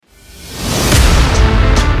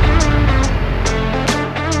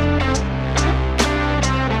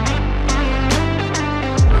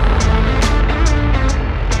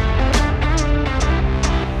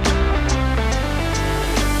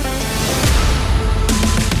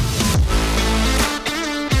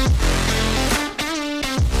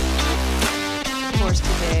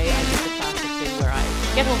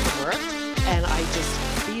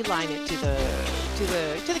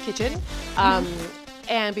to the kitchen.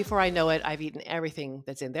 And before I know it, I've eaten everything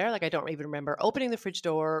that's in there. Like I don't even remember opening the fridge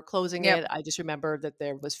door, closing Yep. it. I just remember that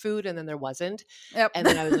there was food and then there wasn't. Yep. And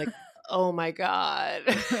then I was like, oh my God.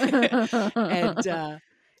 and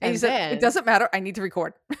And you and said, it then doesn't matter. I need to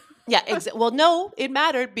record. yeah, well, no, it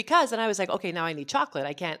mattered because then I was like, okay, now I need chocolate.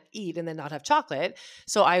 I can't eat and then not have chocolate.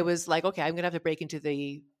 So I was like, okay, I'm gonna have to break into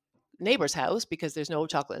the neighbor's house because there's no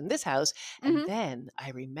chocolate in this house. And then I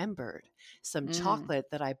remembered some chocolate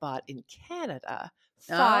that I bought in Canada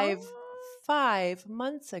five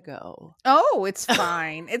months ago. Oh, it's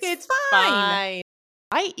fine. It's fine.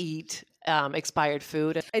 I eat expired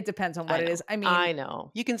food. It depends on what it is. I mean, I know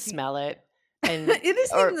you can smell it, and it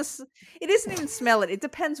isn't even smell it. It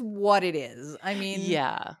depends what it is. I mean,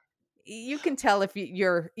 yeah, you can tell if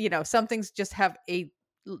you're, some things just have a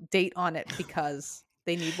date on it because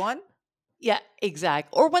they need one. yeah,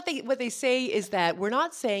 exactly. Or what they say is that we're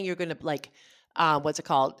not saying you're going to like, what's it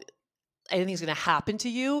called? Anything's going to happen to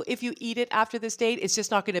you if you eat it after this date. It's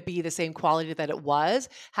just not going to be the same quality that it was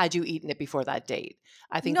had you eaten it before that date.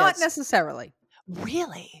 I think not necessarily.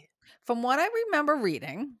 Really? From what I remember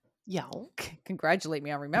reading, yeah. Congratulate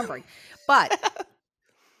me on remembering. But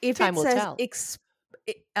if Time it will says tell.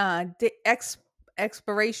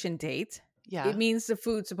 Expiration date, Yeah. it means the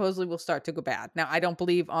food supposedly will start to go bad. Now, I don't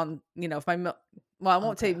believe on, if my milk, well, I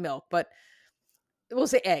won't say milk, but we'll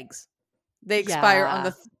say eggs. They expire on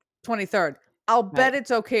the 23rd. I'll bet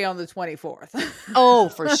it's okay on the 24th. Oh,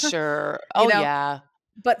 for sure. Oh, yeah.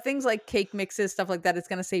 But things like cake mixes, stuff like that, it's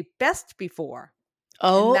going to say best before.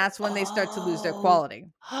 Oh. And that's when they start to lose their quality.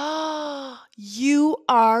 You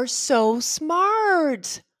are so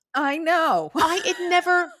smart. I know. It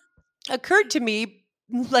never occurred to me,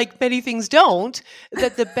 like many things don't,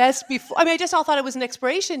 that the best before. I mean, I just all thought it was an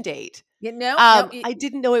expiration date. I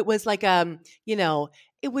didn't know it was like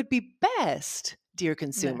it would be best, dear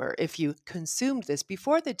consumer, if you consumed this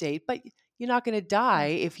before the date, but you're not going to die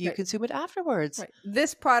if you consume it afterwards. Right.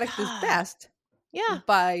 This product is best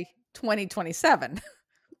by 2027.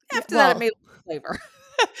 After that, it made flavor.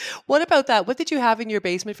 What about that? What did you have in your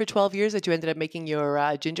basement for 12 years that you ended up making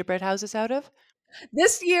your gingerbread houses out of?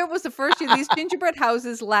 This year was the first year these gingerbread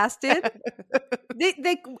houses lasted.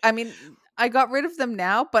 I mean, I got rid of them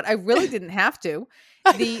now, but I really didn't have to.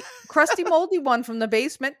 The crusty, moldy one from the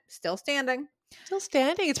basement still standing. Still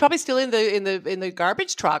standing. It's probably still in the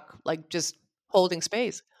garbage truck, like just holding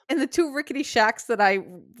space. And the 2 rickety shacks that I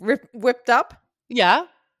whipped up. Yeah,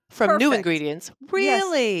 from new ingredients.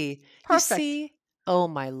 Really? Yes. Perfect. You see? Oh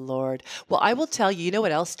my Lord. Well, I will tell you. You know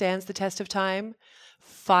what else stands the test of time?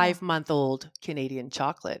 5-month-old Canadian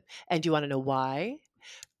chocolate. And do you want to know why?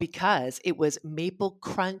 Because it was maple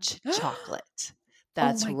crunch chocolate.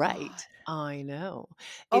 That's right. God. I know.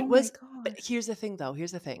 It was. But here's the thing, though.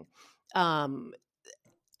 Here's the thing.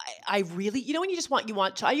 I really, when you just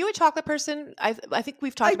want, are you a chocolate person? I think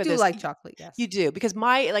we've talked about this. I do like chocolate, yes. You do, because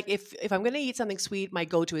if I'm going to eat something sweet, my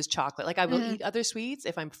go-to is chocolate. Like I will eat other sweets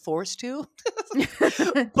if I'm forced to.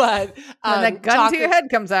 But when that gun to your head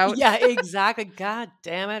comes out. Yeah, exactly. God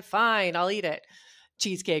damn it. Fine. I'll eat it.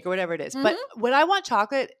 Cheesecake or whatever it is. But when I want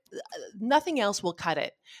chocolate, nothing else will cut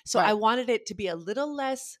it. So I wanted it to be a little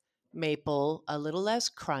less maple, a little less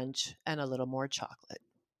crunch, and a little more chocolate.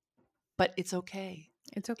 But it's okay.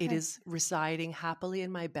 It's okay. It is residing happily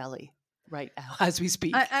in my belly right now as we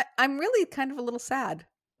speak. I'm really kind of a little sad.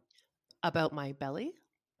 About my belly?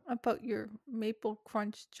 About your maple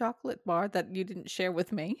crunch chocolate bar that you didn't share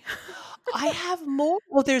with me. I have more.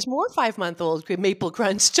 Well, there's more 5-month-old maple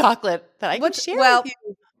crunch chocolate that I can share with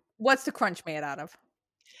you. What's the crunch made out of?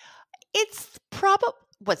 It's probably...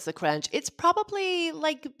 What's the crunch? It's probably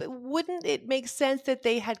like, wouldn't it make sense that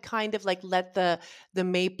they had kind of like let the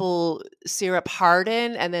maple syrup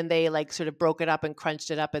harden and then they like sort of broke it up and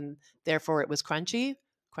crunched it up and therefore it was crunchy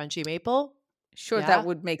maple? Sure, that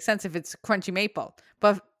would make sense if it's crunchy maple.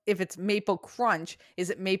 But if it's maple crunch,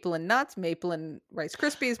 is it maple and nuts, maple and Rice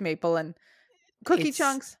Krispies, maple and cookie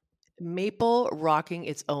chunks? Maple rocking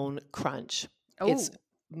its own crunch. Oh. It's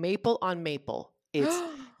maple on maple. It's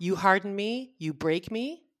you harden me, you break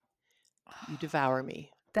me, you devour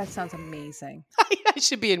me. That sounds amazing. I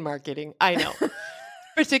should be in marketing. I know.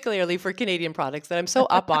 Particularly for Canadian products that I'm so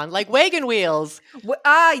up on, like wagon wheels.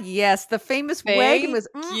 Yes, the famous wagon wheels.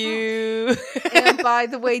 Thank you. And by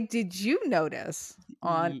the way, did you notice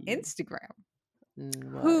on Instagram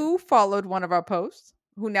who followed one of our posts?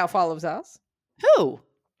 Who now follows us? Who?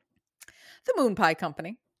 The Moon Pie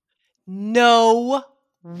Company. No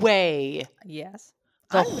way. Yes.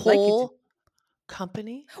 The whole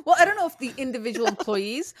company? Well, I don't know if the individual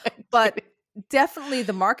employees, but definitely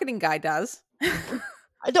the marketing guy does.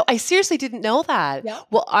 No, I seriously didn't know that. Yeah.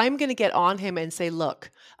 Well, I'm going to get on him and say,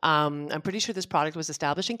 look, I'm pretty sure this product was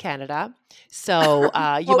established in Canada. So you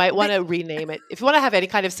Well, might want to rename it. If you want to have any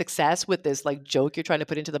kind of success with this like joke you're trying to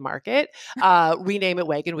put into the market, rename it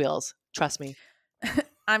Wagon Wheels. Trust me.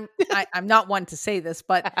 I'm not one to say this,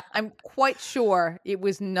 but I'm quite sure it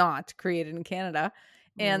was not created in Canada,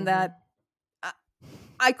 and that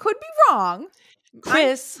I could be wrong.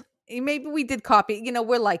 Chris, Maybe we did copy.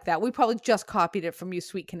 We're like that. We probably just copied it from you,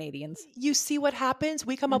 sweet Canadians. you see what happens?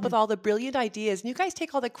 We come up with all the brilliant ideas, and you guys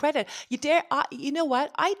take all the credit. You know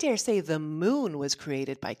what? I dare say the moon was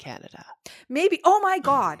created by Canada. Maybe. Oh my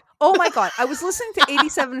god. I was listening to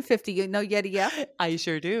 8750. You know Yeti F? I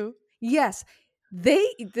sure do. Yes. They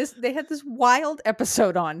had this wild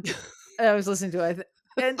episode on. I was listening to it,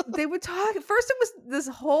 and they would talk. First, it was this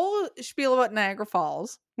whole spiel about Niagara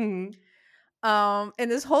Falls. Mhm.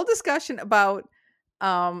 And this whole discussion about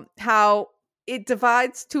how it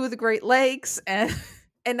divides two of the Great Lakes, and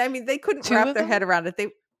I mean they couldn't Two wrap of their them? head around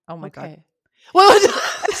it. Oh my god. Okay. Well,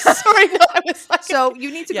 sorry, no, I was like, So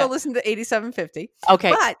you need to Yeah. go listen to 8750.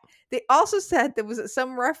 okay. But they also said there was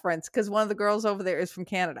some reference because one of the girls over there is from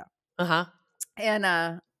Canada, Uh-huh.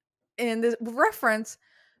 and this reference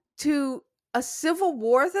to a civil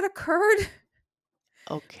war that occurred.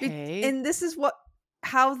 Okay. And this is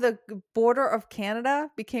how the border of Canada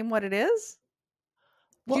became what it is.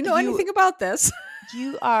 Do you know anything about this?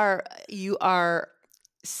 You are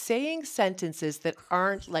saying sentences that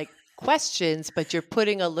aren't like questions, but you're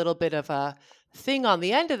putting a little bit of a thing on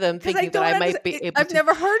the end of them, 'Cause I thinking that I don't might be understand- able I've to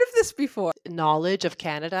never heard of this before. knowledge of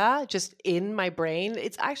Canada just in my brain.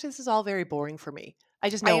 It's actually this is all very boring for me. I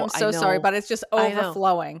just I know. am so sorry, but it's just I know.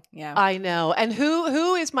 overflowing. Yeah. I know. And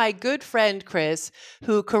who is my good friend Chris,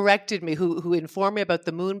 who corrected me, who informed me about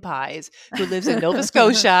the moon pies, who lives in Nova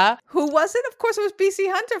Scotia. Who was it? Of course, it was BC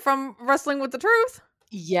Hunter from Wrestling with the Truth.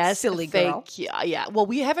 Yes, Silly girl. thank you. Yeah. Well,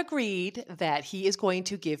 we have agreed that he is going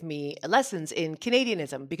to give me lessons in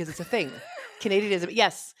Canadianism because it's a thing. Canadianism,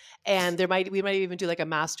 yes. And we might even do like a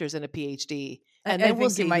master's and a PhD. And I then we'll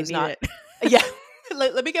think see you might who's need not. it. Yeah.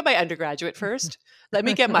 Let me get my undergraduate first. Let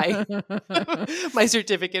me get my my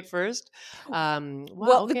certificate first.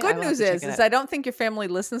 Well, the good news is I don't think your family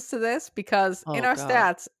listens to this because in our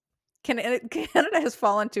stats, Canada has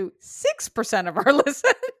fallen to 6% of our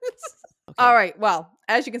listens. Okay. All right. Well,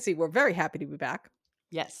 as you can see, we're very happy to be back.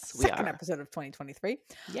 Yes, we Second are. episode of 2023.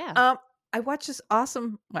 Yeah. I watched this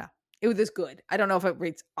awesome. Well, it was good. I don't know if it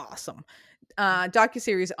rates awesome.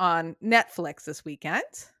 Docuseries on Netflix this weekend.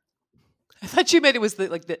 I thought you meant it was not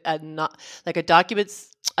like a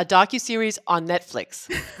docuseries on Netflix.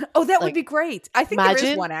 Oh, that Like, would be great. I think there is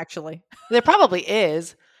imagine- one actually. There probably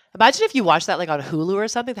is. Imagine if you watched that like on Hulu or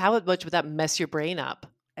something. How much would that mess your brain up?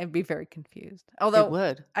 I'd be very confused. It Although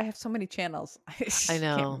would. I have so many channels. I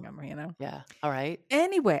know. can't remember, Yeah. All right.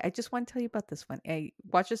 Anyway, I just want to tell you about this one. I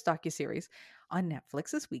watched this docuseries on Netflix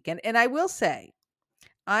this weekend. And I will say,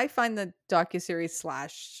 I find the docuseries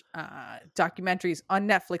 / documentaries on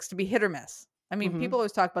Netflix to be hit or miss. I mean, people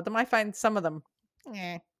always talk about them. I find some of them,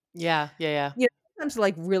 Yeah. sometimes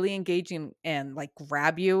like really engaging and like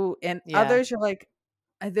grab you. And Yeah. others you're like,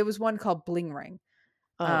 there was one called Bling Ring.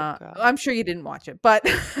 Oh God. I'm sure you didn't watch it, but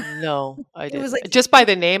No, I didn't. was like- Just by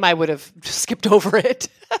the name, I would have skipped over it.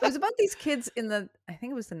 it was about these kids in I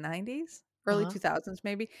think it was the 90s, early Uh-huh. 2000s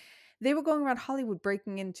maybe. They were going around Hollywood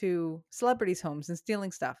breaking into celebrities' homes and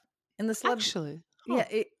stealing stuff. And the Actually. yeah,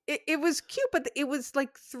 it was cute, but it was like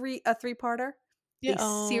a three-parter. Yeah.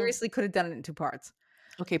 They seriously could have done it in 2 parts.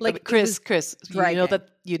 Okay, like, but it was Chris, dragging.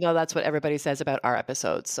 that's what everybody says about our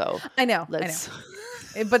episodes. So I know. let's.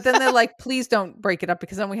 But then they're like, please don't break it up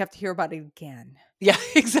because then we have to hear about it again. Yeah,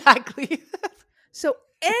 exactly. So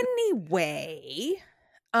anyway,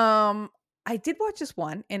 I did watch this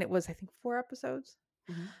one, and it was I think 4 episodes.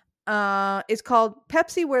 It's called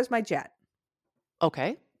Pepsi, Where's My Jet?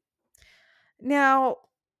 Okay. Now,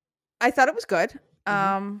 I thought it was good.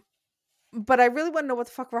 But I really want to know what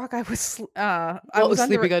the fuck rock I was. I was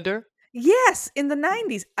sleeping under. Yes, in the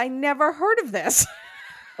 90s. I never heard of this.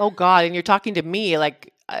 Oh God! And you're talking to me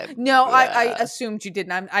like. No, I assumed you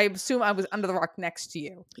didn't. I assume I was under the rock next to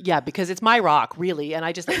you. Yeah, because it's my rock, really, and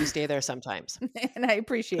I just let you stay there sometimes. And I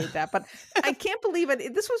appreciate that. But I can't believe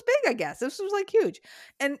it. This was big, I guess. This was like huge.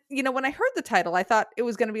 And, when I heard the title, I thought it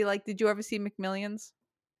was going to be like, did you ever see McMillions?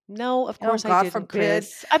 No, of course I God didn't, forbid.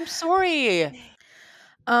 Chris. I'm sorry.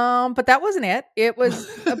 But that wasn't it. It was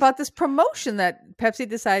about this promotion that Pepsi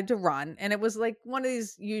decided to run. And it was like one of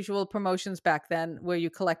these usual promotions back then where you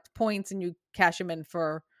collect points and you cash them in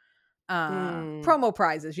for promo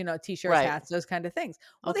prizes, t-shirts, Right. hats, those kind of things.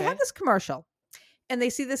 Well, they Okay. had this commercial and they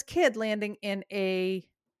see this kid landing in a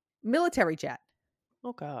military jet.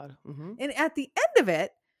 Oh God. Mm-hmm. And at the end of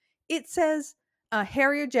it, it says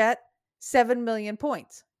Harrier jet, 7 million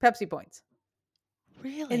points, Pepsi points. And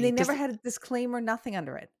they Really? never had a disclaimer, nothing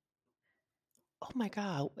under it. Oh my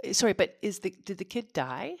God. Sorry, but did the kid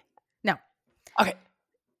die? No. Okay.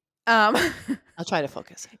 Um, I'll try to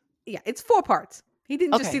focus. yeah, it's 4 parts. He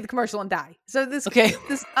didn't just see Okay. the commercial and die. So this Okay.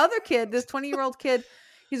 this other kid, this 20-year-old kid,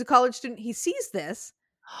 he's a college student. He sees this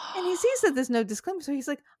and he sees that there's no disclaimer. So he's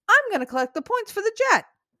like, I'm going to collect the points for the jet.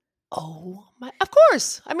 Oh my, of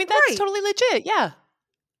course. I mean, that's Right. totally legit. Yeah.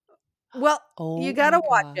 Well, Oh you got to my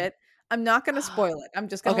watch God. it. I'm not going to spoil it. I'm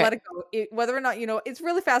just going to Okay. let it go. Whether or not, it's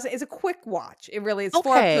really fascinating. It's a quick watch. It really is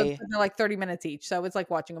 4 episodes, Okay. but they're like 30 minutes each. So it's like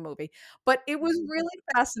watching a movie. But it was really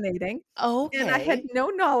fascinating. And I had Okay. no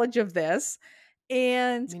knowledge of this.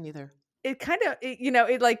 And Me neither. it kind of,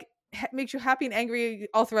 it like makes you happy and angry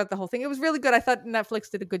all throughout the whole thing. It was really good. I thought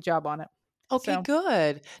Netflix did a good job on it. Okay, So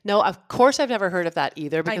good. No, of course I've never heard of that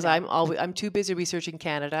either I because know. I'm too busy researching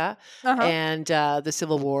Canada Uh-huh. and the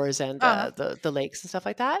civil wars and Uh-huh. the lakes and stuff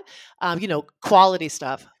like that. Quality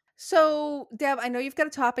stuff. So, Deb, I know you've got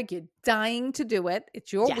a topic. You're dying to do it.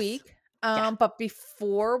 It's your Yes. week. Yeah. But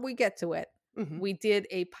before we get to it, Mhm. we did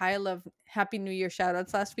a pile of Happy New Year shout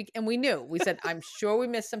outs last week. And we said, I'm sure we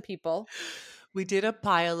missed some people. We did a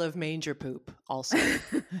pile of manger poop also.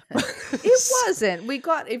 It wasn't. We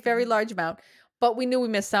got a very large amount, but we knew we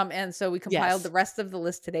missed some. And so we compiled Yes. the rest of the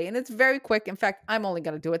list today. And it's very quick. In fact, I'm only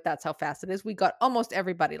going to do it. That's how fast it is. We got almost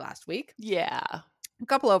everybody last week. Yeah. A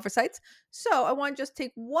couple oversights. So I want to just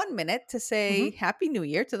take 1 minute to say Happy New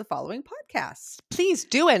Year to the following podcasts. Please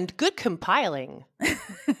do, and good compiling.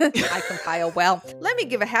 I compile well. Let me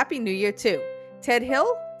give a Happy New Year to Ted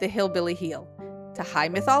Hill, the Hillbilly Heel, to High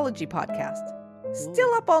Mythology Podcast,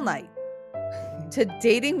 Still Up All Night, to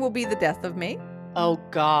Dating Will Be the Death of Me. Oh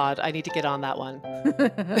God, I need to get on that one.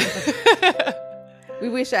 We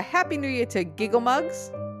wish a Happy New Year to Giggle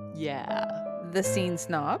Mugs, Yeah. The Scene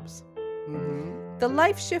Snobs, Mhm. the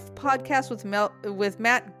Life Shift Podcast with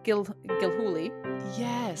Matt Gilhooly.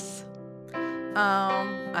 Yes.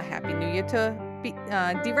 A Happy New Year to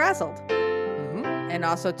Derazzled, Mhm. and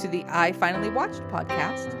also to the I Finally Watched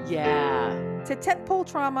podcast, Yeah. to Tentpole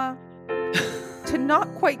Trauma, to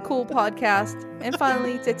Not Quite Cool podcast, and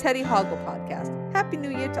finally to Teddy Hoggle podcast. Happy New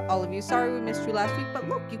Year to all of you. Sorry we missed you last week, but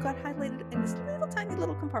look, you got highlighted in this little tiny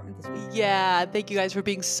little compartment this week. Yeah. Thank you guys for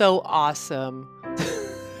being so awesome.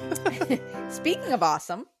 Speaking of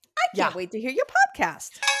awesome, I can't wait to hear your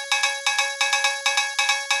podcast.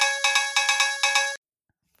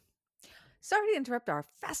 Sorry to interrupt our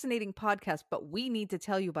fascinating podcast, but we need to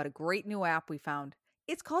tell you about a great new app we found.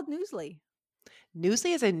 It's called Newsly.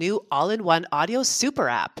 Newsly is a new all-in-one audio super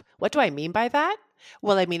app. What do I mean by that?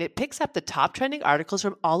 Well, I mean it picks up the top trending articles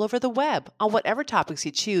from all over the web on whatever topics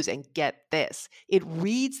you choose, and get this, it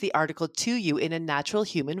reads the article to you in a natural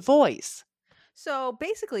human voice. So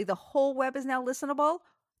basically, the whole web is now listenable.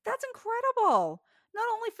 That's incredible. Not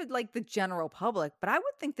only for like the general public, but I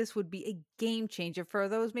would think this would be a game changer for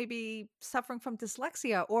those maybe suffering from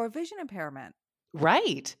dyslexia or vision impairment.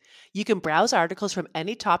 Right. You can browse articles from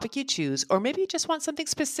any topic you choose, or maybe you just want something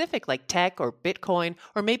specific like tech or Bitcoin,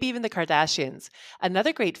 or maybe even the Kardashians.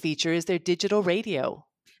 Another great feature is their digital radio.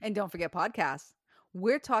 And don't forget podcasts.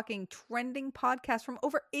 We're talking trending podcasts from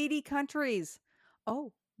over 80 countries.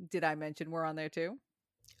 Oh, did I mention we're on there too?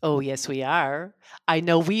 Oh, yes, we are. I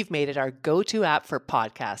know we've made it our go-to app for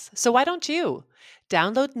podcasts, so why don't you?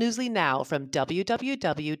 Download Newsly now from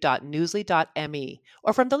www.newsly.me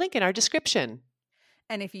or from the link in our description.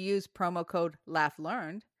 And if you use promo code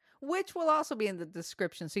LaughLearned, which will also be in the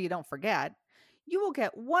description so you don't forget, you will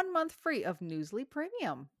get 1 month free of Newsly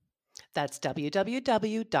Premium. That's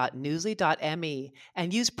www.newsly.me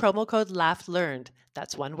and use promo code LaughLearned.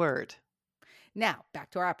 That's one word. Now,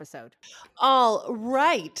 back to our episode. All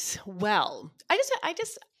right. Well, I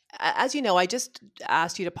just, as you know, I just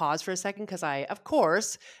asked you to pause for a second because I, of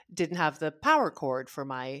course, didn't have the power cord for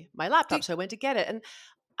my laptop, so I went to get it. And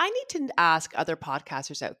I need to ask other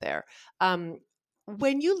podcasters out there,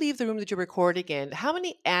 when you leave the room that you're recording in, how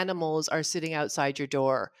many animals are sitting outside your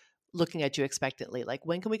door looking at you expectantly? Like,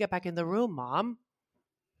 when can we get back in the room, Mom?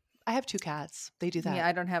 I have 2 cats. They do that. Yeah,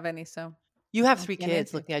 I don't have any, so. You have 3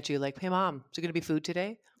 kids looking at you like, hey, Mom, is there going to be food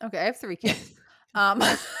today? Okay, I have 3 kids.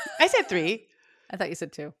 I said 3. I thought you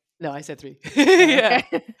said 2. No, I said 3. Yeah.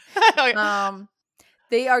 Okay.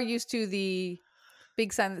 They are used to the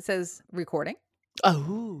big sign that says recording.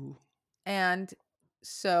 Oh. And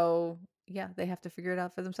so, yeah, they have to figure it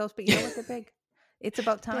out for themselves. But you know what? They're big. It's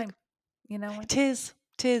about time. You know what? Tis.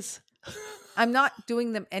 I'm not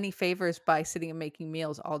doing them any favors by sitting and making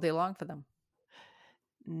meals all day long for them.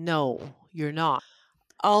 No, you're not.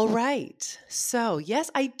 All right. So,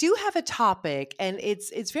 yes, I do have a topic and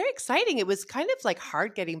it's very exciting. It was kind of like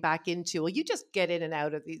hard getting back into. Well, you just get in and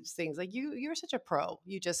out of these things. Like you're such a pro.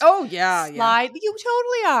 You just Oh yeah, yeah. slide. You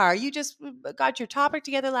totally are. You just got your topic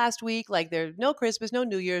together last week. Like there's no Christmas, no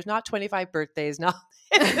New Year's, not 25 birthdays, not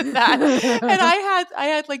that. And I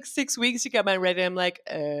had like 6 weeks to get mine ready. I'm like,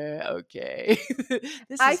 okay.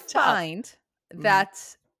 This I is tough. find Mhm. that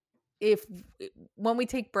if when we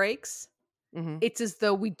take breaks, Mhm. it's as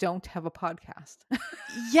though we don't have a podcast.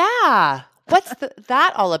 Yeah. What's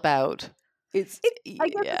that all about? It's I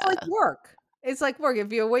guess it's yeah. like work. It's like work.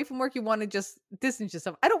 If you're away from work, you want to just distance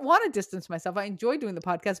yourself. I don't want to distance myself. I enjoy doing the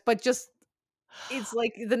podcast, but just it's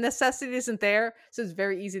like the necessity isn't there, so it's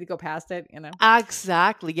very easy to go past it.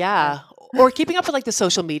 Exactly. Yeah. Yeah. Or keeping up with like the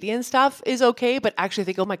social media and stuff is okay, but actually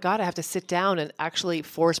think, oh my God, I have to sit down and actually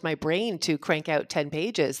force my brain to crank out 10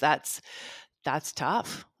 pages. That's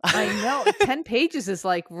tough. I know 10 pages is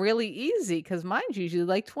like really easy because mine's usually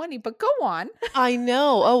like 20. But go on. I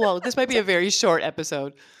know. Oh well, this might be a very short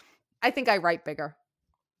episode. I think I write bigger.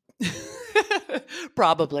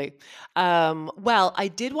 Probably. Well, I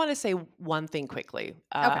did want to say one thing quickly.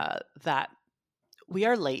 Okay. That we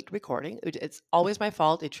are late recording. It's always my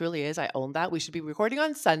fault. It truly is. I own that. We should be recording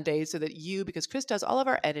on Sundays so that you, because Chris does all of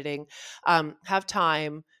our editing, have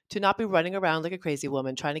time to not be running around like a crazy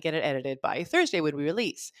woman trying to get it edited by Thursday when we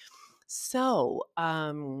release. So,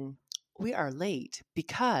 we are late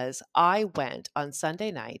because I went on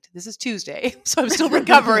Sunday night. This is Tuesday, so I'm still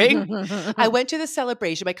recovering. I went to the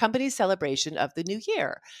celebration, my company's celebration of the new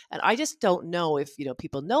year. And I just don't know if,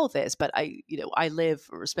 people know this, but I live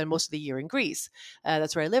or spend most of the year in Greece.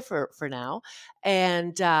 That's where I live for now.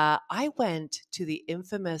 And I went to the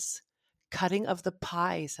infamous cutting of the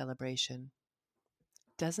pie celebration.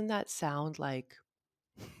 Doesn't that sound like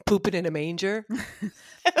pooping in a manger?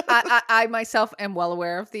 I myself am well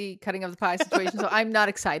aware of the cutting of the pie situation, so I'm not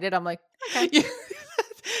excited. I'm like, okay. Yeah.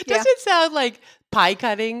 Yeah. Does it sound like pie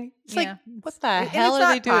cutting? It's Yeah. like, what the It's hell are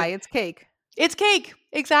not they doing? pie, it's cake. It's cake.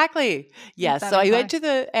 Exactly. Yes. that So in I went pie. to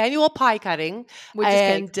the annual pie cutting, Which is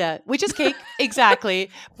cake. and which is cake.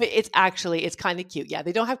 Exactly. But it's kind of cute. Yeah.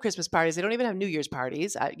 They don't have Christmas parties. They don't even have New Year's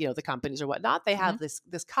parties. The companies or whatnot. They have this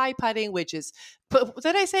kai putting, which is. But what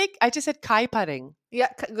did I say? I just said kai putting. Yeah,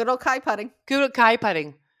 good old kai putting. Good old kai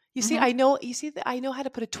putting. You see, Mhm. I know. You see, I know how to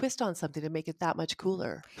put a twist on something to make it that much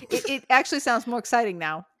cooler. It actually sounds more exciting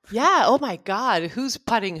now. Yeah. Oh my God. Who's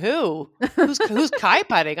putting who? Who's kai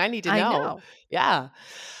putting? I need to know. I know. Yeah.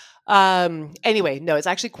 Anyway, no, it's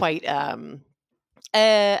actually quite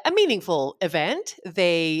a meaningful event.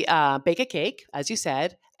 They bake a cake, as you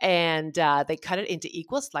said, and they cut it into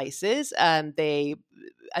equal slices. They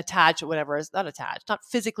attach whatever is not attached, not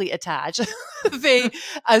physically attached. They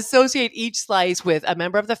associate each slice with a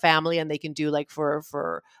member of the family, and they can do like for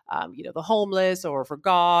the homeless or for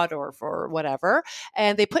God or for whatever.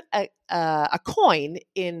 And they put a coin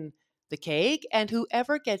in the cake, and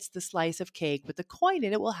whoever gets the slice of cake with the coin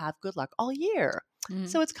in it will have good luck all year. Mhm.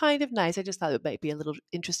 So it's kind of nice. I just thought it might be a little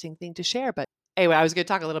interesting thing to share. But anyway, I was going to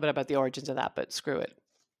talk a little bit about the origins of that, but screw it.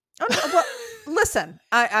 Oh, no, well, listen,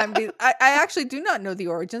 I actually do not know the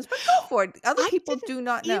origins, but go for it. Other I people didn't do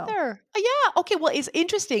not know. either. Yeah. Okay. Well, it's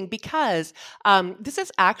interesting because this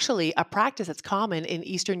is actually a practice that's common in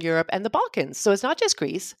Eastern Europe and the Balkans. So it's not just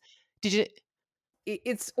Greece. Did you?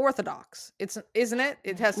 It's Orthodox. Isn't it?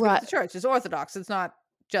 It has to do Right. with the church. It's Orthodox. It's not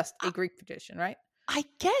just a Greek tradition, right? I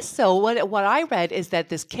guess so. What I read is that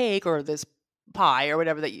this cake or this pie or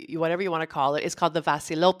whatever whatever you want to call it is called the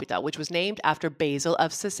Vasilopita, which was named after Basil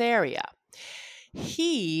of Caesarea.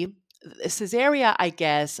 Caesarea, I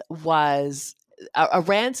guess, was a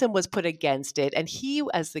ransom was put against it, and he,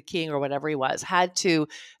 as the king or whatever he was, had to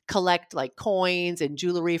collect like coins and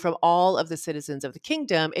jewelry from all of the citizens of the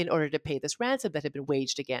kingdom in order to pay this ransom that had been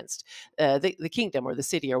waged against the kingdom or the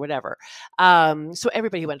city or whatever. So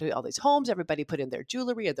everybody went to all these homes, everybody put in their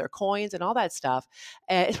jewelry and their coins and all that stuff.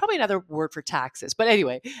 It's probably another word for taxes, but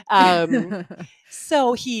anyway.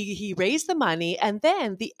 So he raised the money, and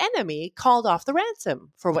then the enemy called off the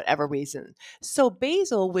ransom for whatever reason. So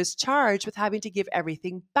Basil was charged with having to give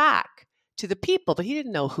everything back to the people, but he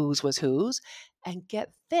didn't know whose was whose. And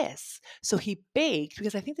get this. So he baked,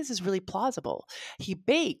 because I think this is really plausible. He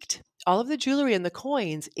baked all of the jewelry and the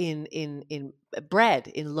coins in bread,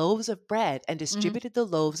 in loaves of bread, and distributed the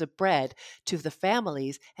loaves of bread to the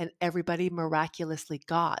families, and everybody miraculously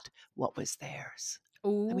got what was theirs.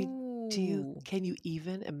 Ooh. I mean, can you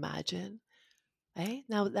even imagine?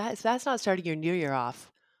 Now that's not starting your new year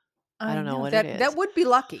off. I don't know what it is. That would be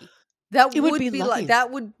lucky. That It would would be be lucky.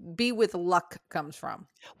 that would be with luck comes from.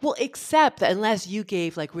 Well, except that unless you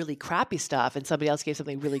gave like really crappy stuff and somebody else gave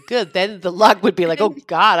something really good, then the luck would be like, oh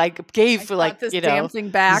God, I gave I for got like, this damn thing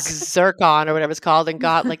back. zircon or whatever it's called and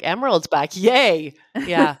got like emeralds back. Yay.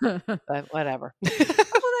 Yeah. But whatever.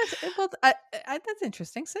 That's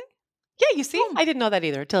interesting. See, Yeah, you see, Boom. I didn't know that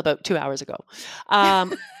either until about 2 hours ago.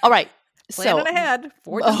 All right. Planning ahead,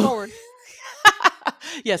 forging forward.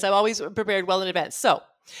 Yes, I'm always prepared well in advance. So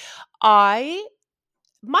my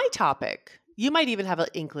topic, you might even have an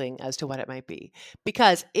inkling as to what it might be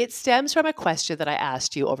because it stems from a question that I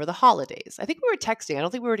asked you over the holidays. I think we were texting. I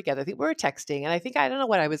don't think we were together. I think we were texting. And I don't know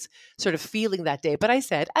what I was sort of feeling that day, but I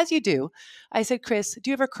said, as you do, I said, Chris, do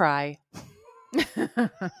you ever cry?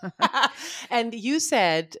 And you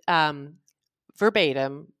said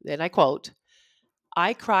verbatim, and I quote,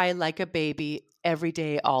 I cry like a baby every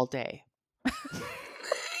day, all day.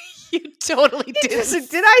 You totally did.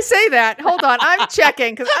 Did I say that? Hold on, I'm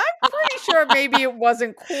checking because I'm pretty sure maybe it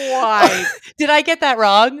wasn't quite. Did I get that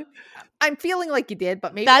wrong? I'm feeling like you did,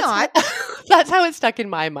 but maybe not. That's how it stuck in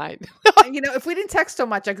my mind. If we didn't text so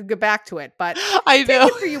much, I could get back to it. But I know. take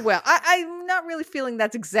it for you well. I'm not really feeling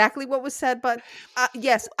that's exactly what was said, but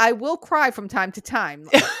yes, I will cry from time to time.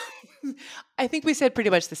 I think we said pretty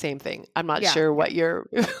much the same thing. I'm not Yeah. sure what your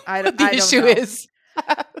I the don't issue know. is.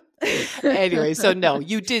 Anyway, so no,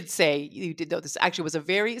 you did know this actually was a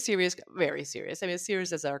very serious. I mean, as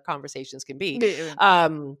serious as our conversations can be.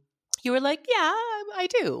 You were like, yeah, I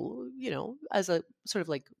do, as a sort of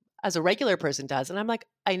like as a regular person does. And I'm like,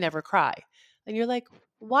 I never cry. And you're like,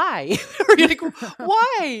 why? Or you're like,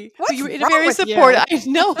 why? What's you were in a wrong very with you? supportive. I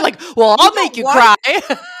know, like, well, I'll make you cry.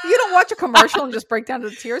 You don't watch a commercial and just break down to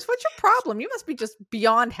tears. What's your problem? You must be just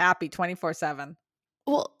beyond happy 24/7.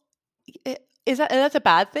 Well, that's a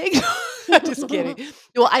bad thing? I'm just kidding.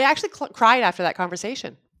 Well, I actually cried after that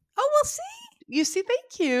conversation. Oh, well, see? You see,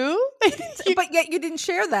 thank you. But yet you didn't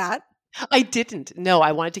share that. I didn't. No,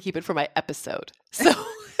 I wanted to keep it for my episode.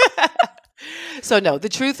 So no, the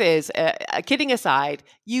truth is, kidding aside,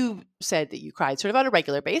 you said that you cried sort of on a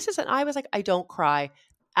regular basis. And I was like, I don't cry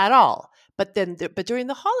at all. But then, but during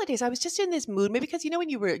the holidays, I was just in this mood, maybe because, when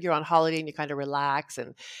you're on holiday and you kind of relax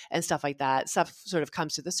and stuff like that, stuff sort of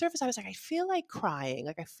comes to the surface. I was like, I feel like crying.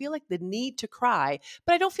 Like I feel like the need to cry,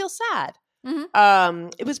 but I don't feel sad. Mm-hmm.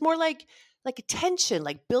 It was more like a tension,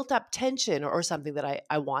 like built up tension or something that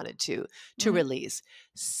I wanted to release.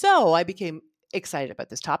 So I became excited about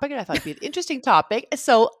this topic and I thought it'd be an interesting topic.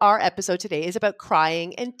 So our episode today is about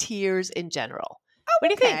crying and tears in general. Oh, what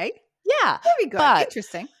do you think? Yeah. Very good. But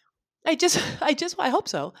interesting. I hope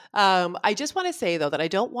so. I just want to say though that I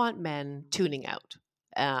don't want men tuning out.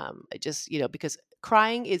 I just, because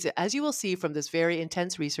crying is, as you will see from this very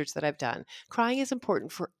intense research that I've done, crying is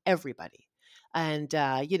important for everybody. And,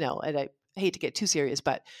 and I hate to get too serious,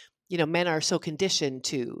 but, men are so conditioned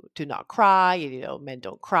to not cry, and, men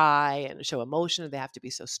don't cry and show emotion and they have to be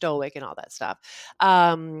so stoic and all that stuff.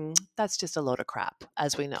 That's just a load of crap,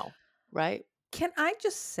 as we know, right? Can I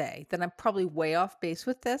just say that I'm probably way off base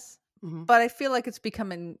with this, Mm-hmm. but I feel like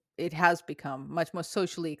it has become much more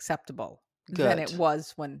socially acceptable than it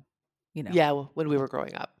was when, Yeah, when we were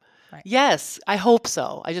growing up. Right. Yes, I hope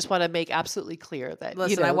so. I just want to make absolutely clear that.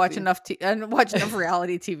 Listen, I watch enough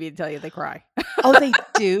reality TV to tell you they cry. Oh, they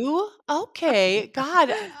do? Okay.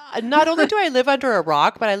 God, not only do I live under a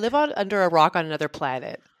rock, but I live under a rock on another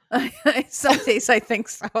planet. Some days I think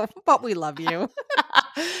so, but we love you.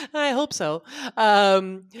 I hope so.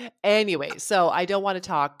 Anyway, so I don't want to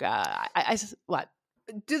talk. What?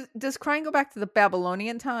 Does crying go back to the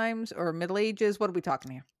Babylonian times or Middle Ages? What are we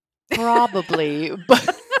talking here? Probably,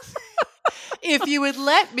 but if you would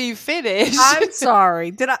let me finish. I'm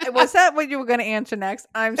sorry. Was that what you were going to answer next?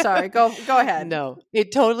 I'm sorry. Go ahead. No,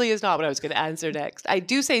 it totally is not what I was going to answer next. I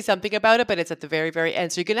do say something about it, but it's at the very, very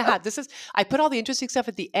end. So you're going to have, I put all the interesting stuff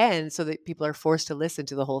at the end so that people are forced to listen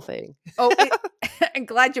to the whole thing. Oh, I'm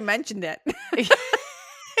glad you mentioned it.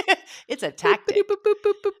 It's a tactic. Boop, boop,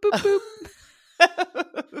 boop, boop, boop,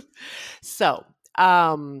 boop. So,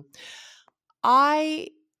 I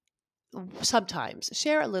sometimes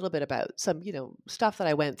share a little bit about some, stuff that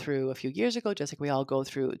I went through a few years ago, just like we all go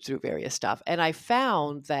through various stuff. And I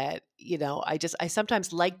found that, I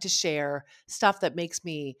sometimes like to share stuff that makes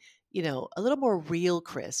me, a little more real,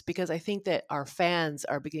 Chris, because I think that our fans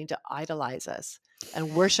are beginning to idolize us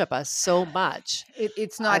and worship us so much.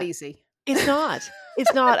 It's not easy. It's not.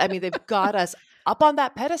 It's not. I mean, they've got us up on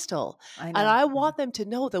that pedestal. And I want them to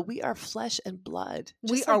know that we are flesh and blood.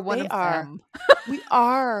 We are one of them. We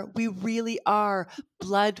are. We really are.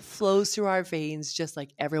 Blood flows through our veins just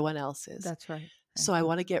like everyone else's. That's right. So I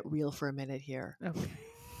want to get real for a minute here. Okay.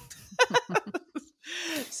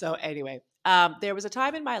 So anyway, there was a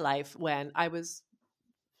time in my life when I was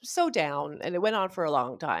so down, and it went on for a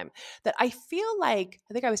long time, that I feel like,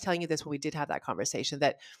 I think I was telling you this when we did have that conversation,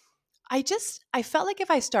 that I felt like if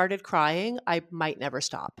I started crying, I might never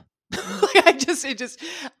stop. Like it just,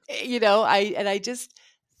 I just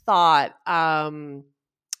thought,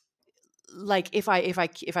 like if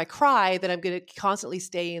I cry, then I'm going to constantly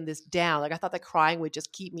stay in this down. Like I thought that crying would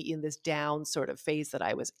just keep me in this down sort of phase that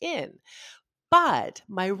I was in. But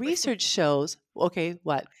my research shows, okay,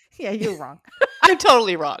 what? Yeah, you're wrong. I'm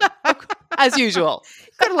totally wrong, as usual.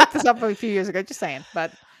 Could have looked this up a few years ago, just saying.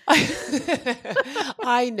 But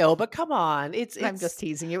I know, but come on, I'm just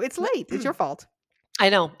teasing you. It's late. It's your fault. I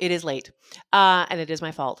know it is late, and it is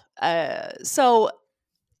my fault. So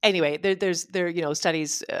anyway, there's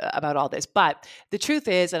studies about all this, but the truth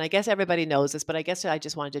is, and I guess everybody knows this, but I guess I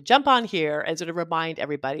just wanted to jump on here and sort of remind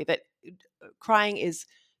everybody that crying is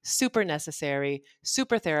super necessary,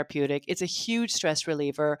 super therapeutic. It's a huge stress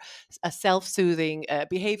reliever, a self-soothing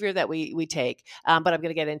behavior that we take. But I'm going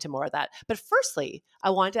to get into more of that. But firstly, I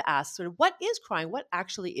wanted to ask sort of, what is crying? What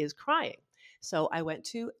actually is crying? So I went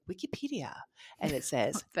to Wikipedia, and it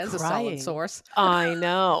says That's crying. a solid source. I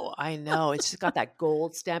know. It's just got that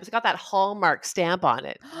gold stamp. It's got that Hallmark stamp on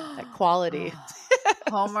it, that quality.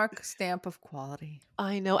 Hallmark stamp of quality.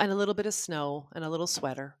 I know. And a little bit of snow and a little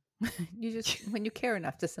sweater. You just, when you care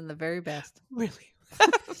enough to send the very best. Really?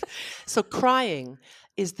 So crying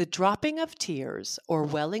is the dropping of tears or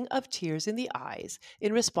welling of tears in the eyes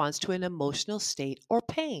in response to an emotional state or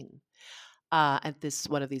pain. And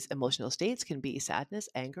one of these emotional states can be sadness,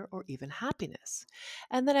 anger, or even happiness.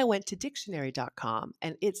 And then I went to dictionary.com,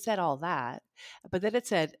 and it said all that. But then it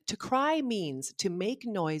said, to cry means to make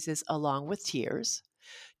noises along with tears,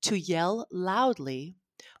 to yell loudly,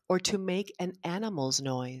 or to make an animal's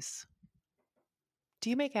noise. Do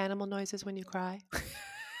you make animal noises when you cry?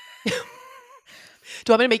 Do you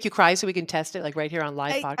want me to make you cry so we can test it, like right here on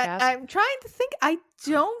live podcast? I'm trying to think. I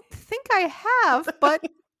don't think I have, but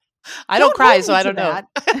I don't cry, so I don't know.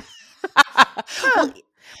 Well,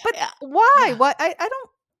 but why? What? I don't.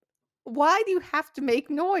 Why do you have to make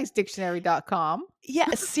noise? Dictionary.com. Yeah,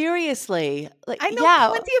 seriously. Like, I know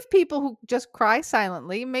plenty of people who just cry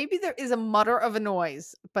silently. Maybe there is a mutter of a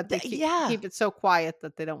noise, but they keep it so quiet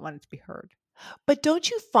that they don't want it to be heard. But don't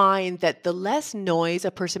you find that the less noise a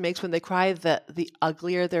person makes when they cry, the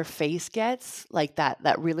uglier their face gets? Like that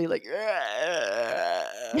really like.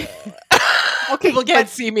 Okay, people can't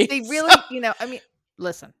see me. They really, I mean,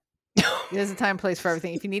 listen. There's a time and place for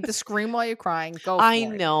everything. If you need to scream while you're crying, go for it. I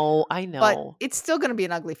know. But it's still going to be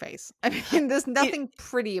an ugly face. I mean, there's nothing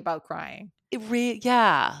pretty about crying.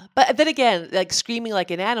 Yeah. But then again, like screaming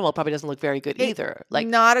like an animal probably doesn't look very good either. Like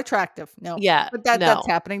not attractive. No. Yeah. But that's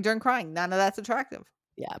happening during crying. None of that's attractive.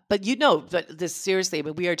 Yeah. But but this seriously, I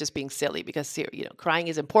mean, we are just being silly because, crying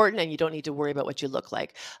is important and you don't need to worry about what you look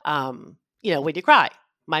like. When you cry,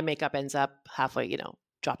 my makeup ends up halfway,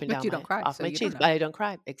 dropping down off my cheeks, but I don't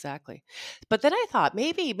cry. Exactly. But then I thought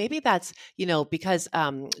maybe that's, because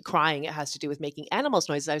crying, it has to do with making animals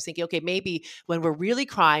noises. I was thinking, okay, maybe when we're really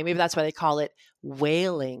crying, maybe that's why they call it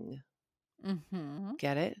wailing. Mm-hmm.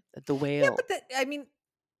 Get it? The wail. Yeah, but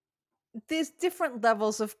there's different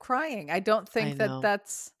levels of crying. I don't think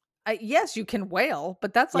that's, yes, you can wail,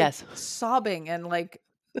 but that's like sobbing and like,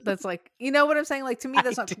 that's like, you know what I'm saying? Like, to me,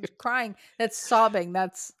 that's not crying. That's sobbing.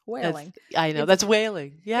 That's wailing. I know. That's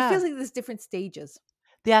wailing. Yeah. It feels like there's different stages.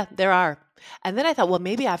 Yeah, there are. And then I thought, well,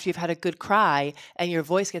 maybe after you've had a good cry and your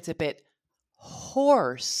voice gets a bit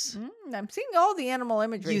hoarse. I'm seeing all the animal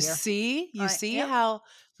imagery You here. see how...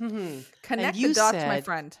 Connect the dots, my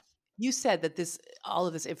friend. You said that all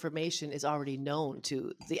of this information is already known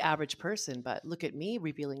to the average person, but look at me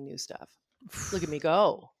revealing new stuff. Look at me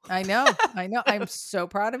go. I know. I'm so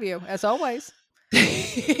proud of you, as always.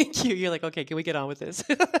 Thank you. You're like, okay, can we get on with this?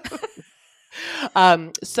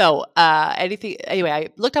 Anyway, I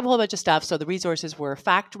looked up a whole bunch of stuff. So the resources were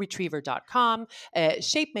factretriever.com,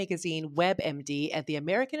 Shape Magazine, WebMD, and the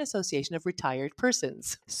American Association of Retired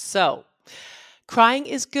Persons. So crying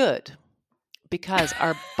is good because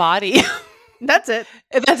our body... That's it.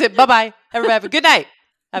 That's it. Bye-bye. Everybody have a good night.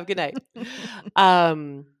 Have a good night.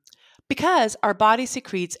 Because our body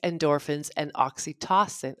secretes endorphins and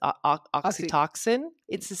oxytocin. Oxytocin.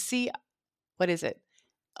 It's a C. What is it?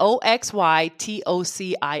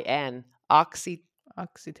 OXYTOCIN.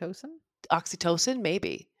 Oxytocin? Oxytocin,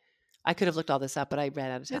 maybe. I could have looked all this up, but I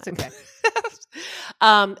ran out of time. It's okay.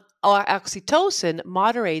 Oxytocin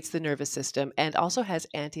moderates the nervous system and also has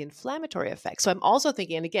anti-inflammatory effects. So I'm also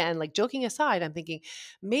thinking, and again, like joking aside, I'm thinking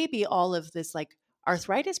maybe all of this like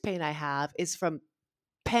arthritis pain I have is from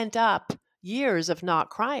pent up years of not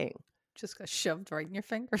crying. Just got shoved right in your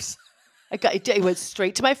fingers. It went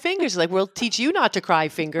straight to my fingers. Like, we'll teach you not to cry,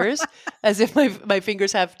 fingers, as if my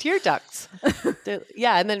fingers have tear ducts.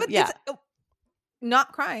 Yeah, and then But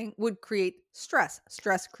not crying would create stress.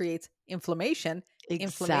 Stress creates inflammation.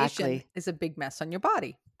 Inflammation exactly. is a big mess on your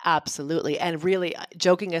body. Absolutely. And really,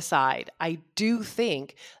 joking aside, I do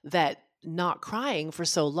think that not crying for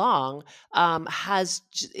so long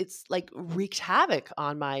it's like wreaked havoc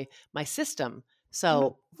on my system.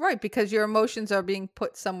 So Right, because your emotions are being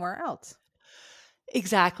put somewhere else.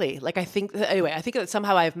 exactly. Like, I think I think that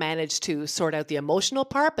somehow I've managed to sort out the emotional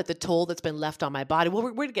part, but the toll that's been left on my body. Well,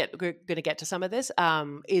 we're going to get to some of this.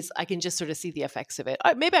 Is I can just sort of see the effects of it.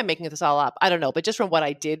 Maybe I'm making this all up. I don't know, but just from what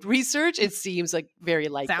I did research, it seems like very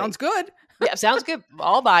likely. Sounds good. Yeah, sounds good.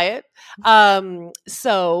 I'll buy it.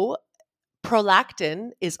 So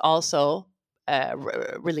prolactin is also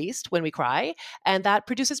released when we cry, and that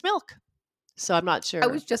produces milk. So I'm not sure. I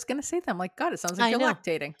was just going to say that. I'm like, God, it sounds like you're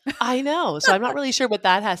lactating. I know. So I'm not really sure what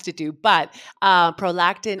that has to do, but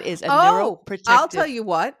prolactin is a neuroprotective. I'll tell you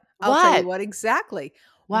what. I'll tell you what exactly.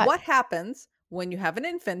 What? What happens when you have an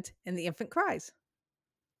infant and the infant cries?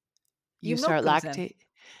 You start lactating.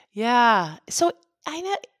 Yeah. So I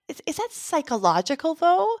know. Is that psychological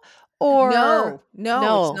though? Or no,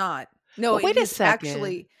 it's not. No, well, wait a second.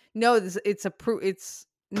 Actually, no, it's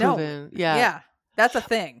proven. Yeah, that's a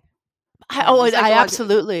thing. I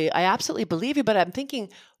absolutely believe you, but I'm thinking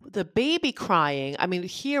the baby crying. I mean,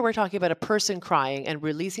 here we're talking about a person crying and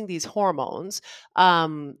releasing these hormones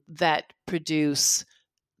that produce,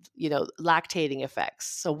 lactating effects.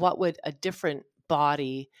 So what would a different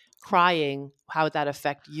body crying, how would that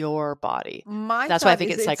affect your body? That's why I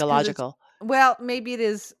think it's psychological. Well, maybe it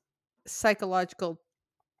is psychological.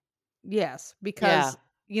 Yes, because,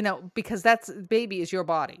 because baby is your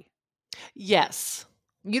body. Yes.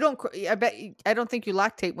 You don't, I don't think you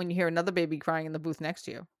lactate when you hear another baby crying in the booth next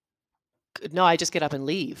to you. No, I just get up and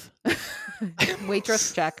leave.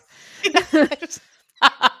 Waitress, check.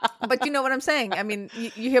 But you know what I'm saying? I mean,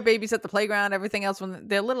 you hear babies at the playground, everything else when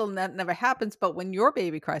they're little, and that never happens. But when your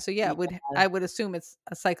baby cries, so I would assume it's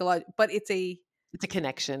a psychological, but it's a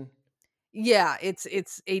connection. Yeah,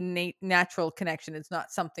 it's a natural connection. It's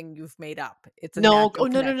not something you've made up. It's a no. Oh,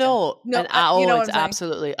 no. it's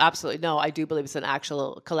absolutely no. I do believe it's an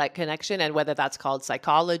actual connection, and whether that's called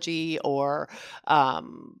psychology or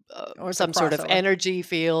some sort of energy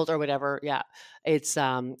field or whatever. Yeah, it's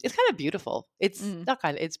kind of beautiful. It's not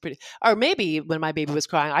kind of. It's pretty. Or maybe when my baby was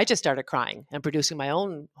crying, I just started crying and producing my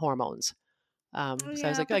own hormones. So I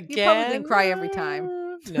was like, again, you probably didn't cry every time.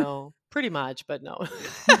 No, pretty much, but no.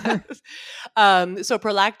 So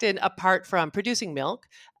prolactin, apart from producing milk,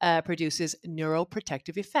 produces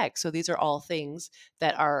neuroprotective effects. So these are all things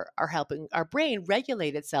that are helping our brain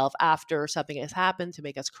regulate itself after something has happened to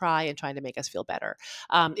make us cry and trying to make us feel better.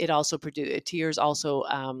 It also tears also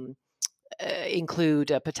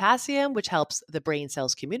include potassium, which helps the brain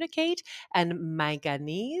cells communicate, and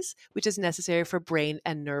manganese, which is necessary for brain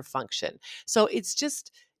and nerve function. So it's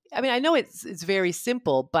just, I mean, I know it's very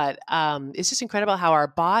simple, but it's just incredible how our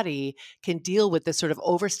body can deal with this sort of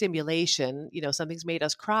overstimulation. Something's made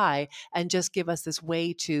us cry, and just give us this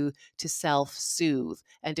way to self-soothe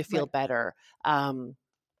and to feel better. And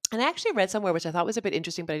I actually read somewhere, which I thought was a bit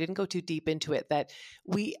interesting, but I didn't go too deep into it, that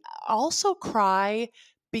we also cry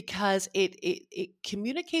because it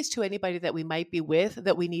communicates to anybody that we might be with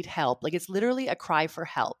that we need help. Like, it's literally a cry for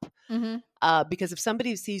help. Mm-hmm. Because if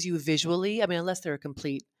somebody sees you visually, I mean, unless they're a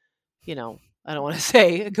complete, I don't want to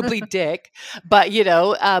say a complete dick, but,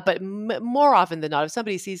 but more often than not, if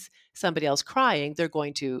somebody sees somebody else crying, they're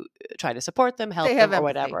going to try to support them, help them, or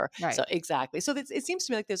whatever. Right. So exactly. So it seems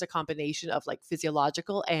to me like there's a combination of like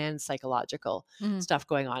physiological and psychological stuff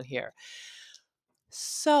going on here.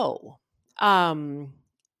 So, so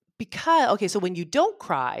when you don't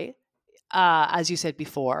cry, as you said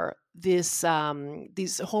before, these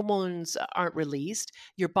hormones aren't released.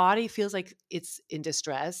 Your body feels like it's in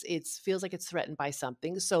distress. It feels like it's threatened by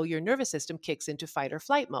something. So your nervous system kicks into fight or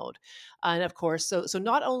flight mode. And of course, so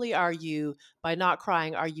not only are you, by not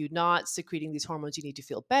crying, are you not secreting these hormones you need to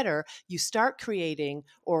feel better, you start creating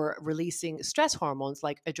or releasing stress hormones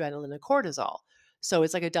like adrenaline and cortisol. So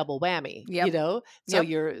it's like a double whammy, So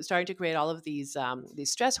you're starting to create all of these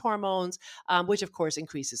stress hormones, which of course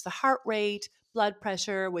increases the heart rate, blood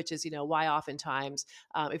pressure, which is, why oftentimes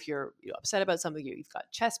if you're upset about something, you've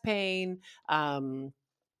got chest pain, and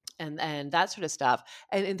that sort of stuff.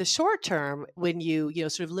 And in the short term, when you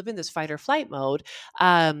sort of live in this fight or flight mode,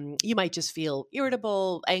 you might just feel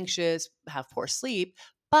irritable, anxious, have poor sleep.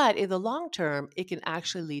 But in the long term, it can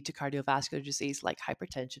actually lead to cardiovascular disease like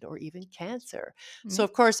hypertension or even cancer. So Yeah.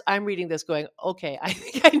 of course, I'm reading this going, okay, I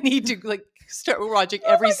think I need to like start watching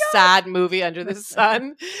Oh every sad movie under the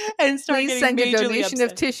sun and start Please getting send your majorly donation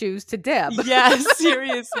of upset. tissues to Deb. Yes,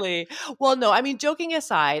 seriously. Well, no, I mean, joking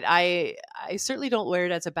aside, I certainly don't wear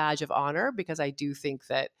it as a badge of honor because I do think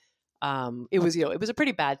that it was, it was a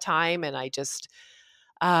pretty bad time, and I just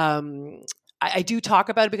um I do talk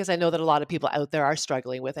about it because I know that a lot of people out there are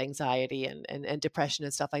struggling with anxiety and depression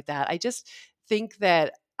and stuff like that. I just think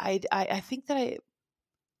that I think that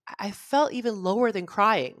I felt even lower than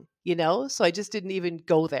crying, so I just didn't even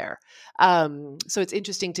go there. So it's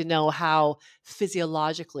interesting to know how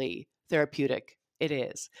physiologically therapeutic it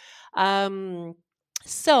is. Um,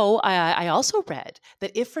 so I also read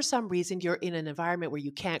that if for some reason you're in an environment where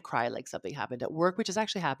you can't cry, like something happened at work, which has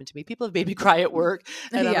actually happened to me, people have made me cry at work,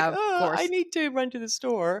 and I'm like, Yeah, of oh, I course. need to run to the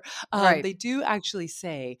store. Right. They do actually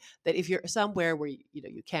say that if you're somewhere where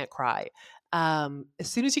you can't cry, as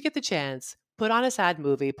soon as you get the chance, put on a sad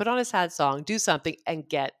movie, put on a sad song, do something, and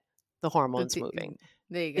get the hormones moving.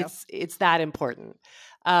 There you go. It's that important.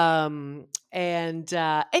 And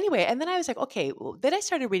anyway, and then I was like, okay, well, then I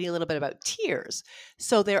started reading a little bit about tears.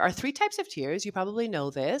 So there are 3 types of tears. You probably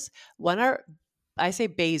know this. One are, I say,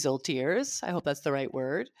 basal tears. I hope that's the right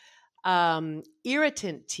word.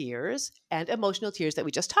 Irritant tears and emotional tears that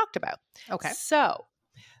we just talked about. Okay. So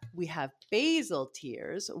we have basal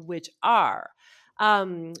tears, which are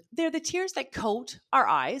they're the tears that coat our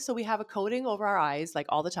eyes. So we have a coating over our eyes like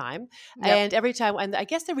all the time. Yep. And every time, and I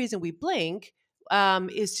guess the reason we blink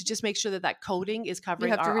is to just make sure that that coating is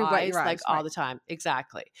covering have to our rewet eyes your like eyes, all right. the time.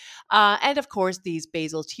 Exactly. And of course, these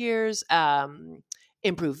basal tears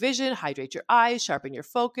improve vision, hydrate your eyes, sharpen your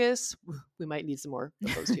focus. We might need some more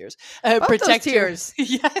of those tears. Both Protect those your tears.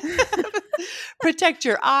 yeah. Protect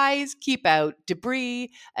your eyes, keep out debris,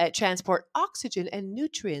 transport oxygen and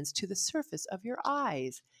nutrients to the surface of your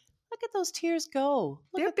eyes. Look at those tears go.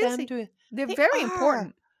 Look They're at them busy. doing. They're They very are.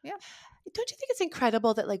 important. Yeah. Don't you think it's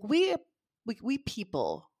incredible that like we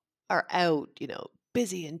people are out,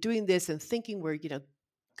 busy and doing this and thinking we're,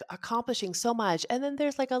 accomplishing so much, and then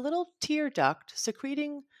there's like a little tear duct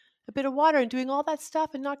secreting a bit of water and doing all that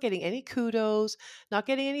stuff and not getting any kudos, not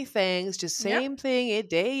getting any thanks, just Yep. same thing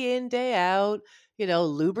day in, day out,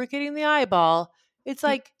 lubricating the eyeball. It's The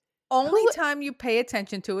like only who time you pay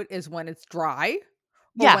attention to it is when it's dry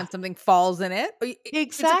or yeah, when something falls in it. It's a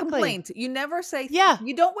exactly. complaint. You never say, Yeah.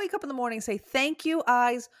 you don't wake up in the morning and say, thank you,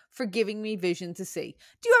 eyes, for giving me vision to see.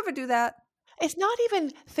 Do you ever do that? It's not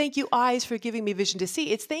even thank you eyes for giving me vision to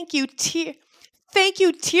see. It's thank you tear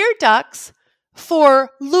ducts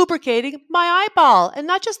for lubricating my eyeball, and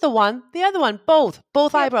not just the one, the other one, both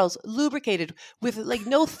Yep. eyebrows lubricated with like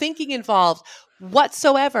no thinking involved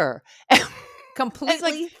whatsoever.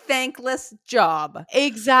 Completely thankless job.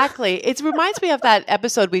 Exactly. It reminds me of that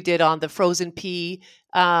episode we did on the frozen pea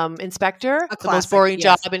inspector, the most classic, boring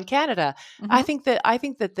yes. job in Canada. Mhm. I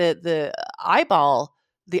think that the eyeball,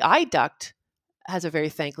 the eye duct, has a very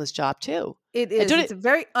thankless job too. It is. It's a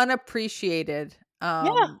very unappreciated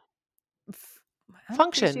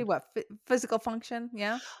function. What? Physical function?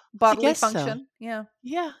 Yeah. Bodily guess so. function? Yeah.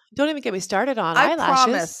 Yeah. Don't even get me started on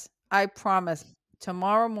eyelashes. I promise.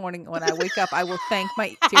 Tomorrow morning when I wake up, I will thank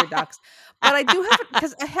my tear ducts. But I do have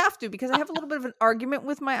because I have a little bit of an argument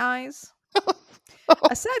with my eyes.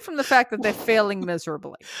 Aside from the fact that they're failing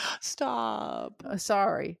miserably. Stop.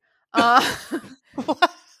 Sorry.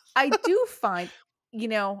 What? I do find,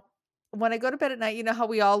 when I go to bed at night, how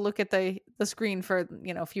we all look at the screen for,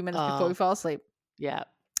 a few minutes before we fall asleep. Yeah.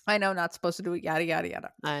 I know, not supposed to do it, yada, yada,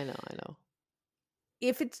 yada. I know.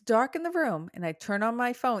 If it's dark in the room and I turn on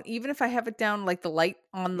my phone, even if I have it down like the light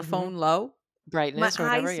on the phone low, brightness my or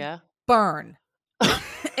whatever, eyes yeah. burn.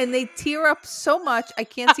 And they tear up so much I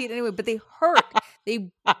can't see it anyway, but they hurt.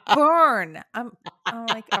 They burn. I'm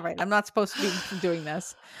like, all right, I'm not supposed to be doing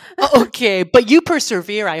this. Okay, but you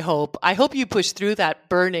persevere, I hope. I hope you push through that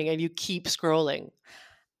burning and you keep scrolling.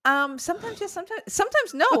 Sometimes yes,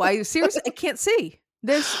 sometimes no. I seriously, I can't see.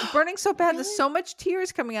 There's burning so bad. There's so much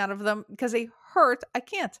tears coming out of them because they hurt. I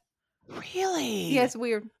can't. Really? Yeah, it's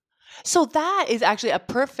weird. So that is actually a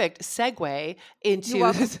perfect segue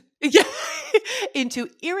into into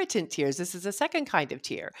irritant tears. This is a second kind of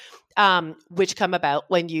tear, which come about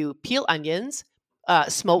when you peel onions,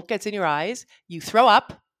 smoke gets in your eyes, you throw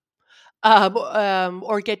up,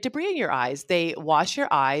 or get debris in your eyes. They wash your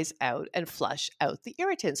eyes out and flush out the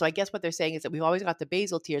irritant. So I guess what they're saying is that we've always got the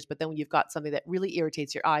basal tears, but then when you've got something that really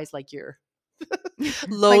irritates your eyes, like your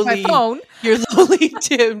Like my lowly, phone. you're lowly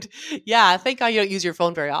dimmed. Yeah, thank God you don't use your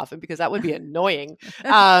phone very often because that would be annoying.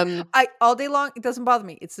 Um, I all day long, it doesn't bother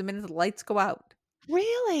me. It's the minute the lights go out.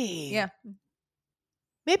 really? Yeah.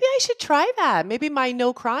 Maybe I should try that. Maybe my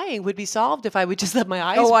no crying would be solved if I would just let my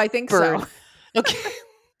eyes Oh, I think burn. so. Okay.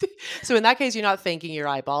 So in that case, you're not thanking your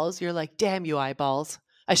eyeballs. You're like, damn you eyeballs.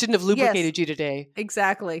 I shouldn't have Yes, lubricated you today.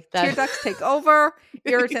 exactly. That Tear ducts take over,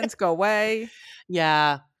 irritants go away.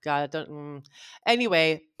 Yeah. God, don't.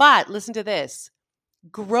 Anyway, but listen to this.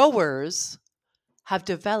 Growers have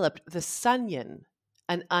developed the Sunyon,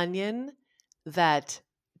 an onion that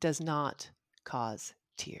does not cause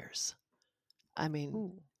tears. I mean,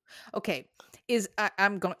 Ooh. Okay.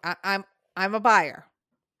 I'm going I'm a buyer.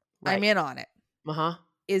 I'm right. in on it. Uh-huh.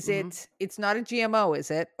 Is Hmm. it's not a GMO, is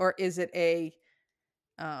it? Or is it a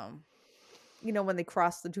um when they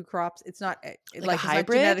cross the two crops, it's not Like a it's not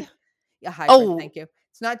hybrid? genetic a hybrid, Oh, thank you.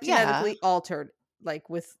 It's not yeah. genetically altered like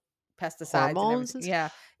with pesticides and Hormones everything.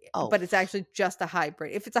 and Yeah. oh, But it's actually just a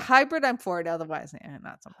hybrid. If it's a hybrid, I'm for it. Otherwise,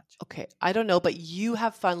 not so much. okay. I don't know, but you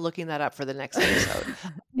have fun looking that up for the next episode.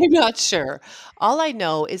 I'm not sure. All I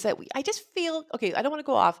know is that I just feel okay. I don't want to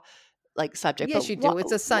go off like subject, but Yes, you do.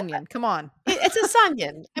 It's a Sunyon. Come on. it's a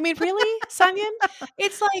Sunyon. I mean, really, Sunyon?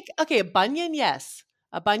 It's like okay, a bunion, yes,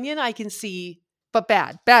 a bunion. I can see But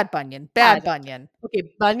bad bunion, bad bad. bunion.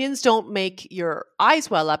 Okay, bunions don't make your eyes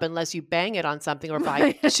well up unless you bang it on something or buy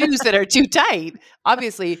Right. shoes that are too tight,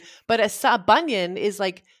 obviously. But a bunion is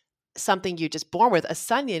like something you're just born with. A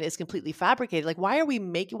Sunyon is completely fabricated. Like, why do we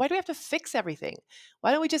have to fix everything?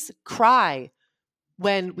 Why don't we just cry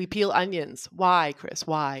when we peel onions? Why, Chris?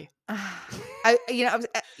 Why?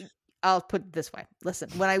 I'll put it this way. Listen,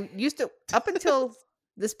 when I used to, up until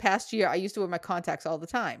this past year, I used to wear my contacts all the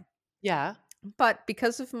time. Yeah. But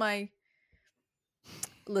because of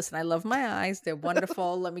listen, I love my eyes. They're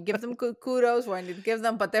wonderful. Let me give them kudos where I need to give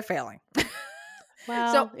them, but they're failing.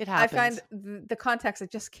 Well, So it I happens. find the contacts I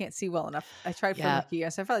just can't see well enough. I tried for Yeah. like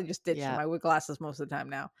years. I probably just ditched them. Yeah. I wear glasses most of the time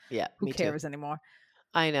now. Yeah. Who Me too. cares anymore?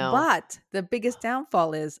 I know. But the biggest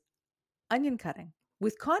downfall is onion cutting.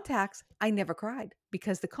 With contacts, I never cried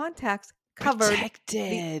because the contacts covered the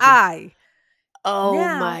Protected. eye. Oh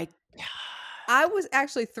Now, my God. I was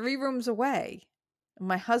actually 3 rooms away.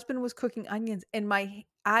 My husband was cooking onions and my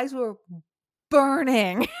eyes were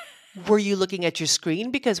burning. Were you looking at your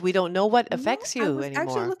screen? Because we don't know what No, affects I you was actually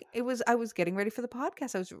anymore. looking. I was getting ready for the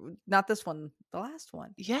podcast. I was not this one, the last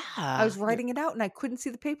one. I Yeah. was writing it out and I couldn't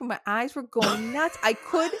see the paper. My eyes were going nuts. I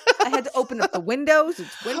had to open up the windows.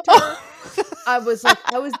 It's winter. I was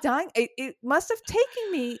dying. It must have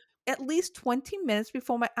taken me at least 20 minutes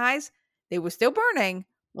before my eyes, they were still burning,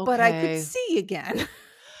 but I could Okay. see again.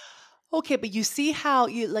 Okay, but you see how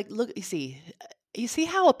you like look you see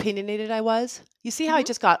how opinionated I was? You see how I Mhm.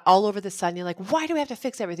 just got all over the sun? You're like, why do we have to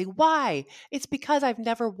fix everything? Why? It's because I've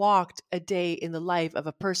never walked a day in the life of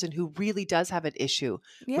a person who really does have an issue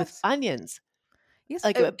with Yes. onions. Yes.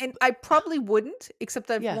 Like, And I probably wouldn't,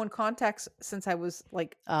 except I've yeah. worn contacts since I was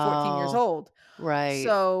like 14 years Oh, old. right.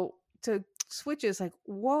 So to switch is like,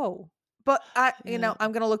 whoa. But Yeah.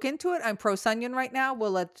 I'm gonna look into it. I'm pro Sunyon right now.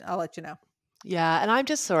 I'll let you know. Yeah, and I'm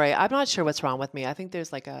just sorry. I'm not sure what's wrong with me. I think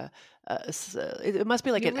there's like it must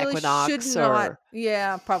be like You an really should equinox not. or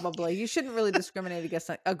Yeah, probably. You shouldn't really discriminate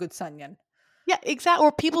against a good Sunyon. yeah, exactly.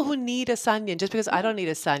 Or people who need a Sunyon just because I don't need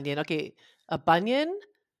a Sunyon. Okay, a bunion,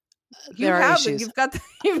 You there are have it. issues. You've got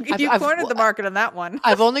I've, you I've cornered the market on that one.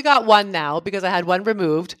 I've only got one now because I had one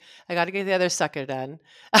removed. I got to get the other sucker done,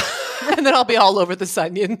 and then I'll be all over the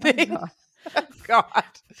Sunyon Oh, thing. God. God.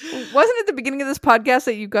 Wasn't it the beginning of this podcast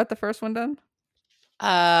that you got the first one done?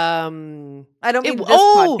 Um. I don't It mean this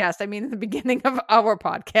oh podcast. I mean the beginning of our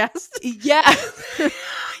podcast. yeah.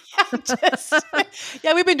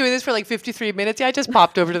 Yeah, we've been doing this for like 53 minutes. Yeah, I just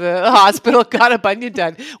popped over to the hospital, got a bunion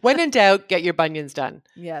done. When in doubt, get your bunions done.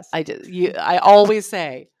 Yes. I always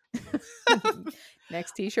say.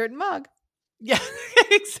 Next T-shirt and mug. Yeah,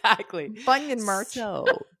 exactly. Bunion merch. So,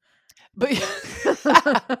 but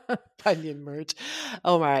bunion merch.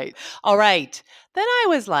 Oh my. All right. Then I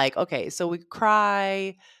was like, okay, so we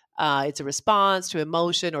cry. It's a response to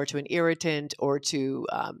emotion or to an irritant or to,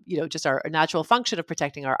 just our natural function of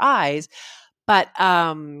protecting our eyes. But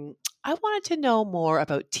I wanted to know more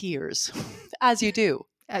about tears, as you do.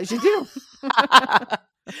 As you do.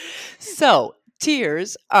 So,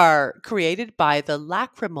 tears are created by the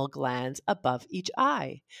lacrimal glands above each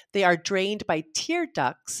eye. They are drained by tear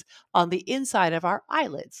ducts on the inside of our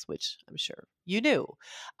eyelids, which I'm sure you knew.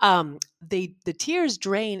 The tears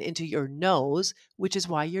drain into your nose, which is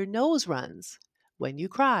why your nose runs when you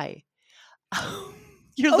cry.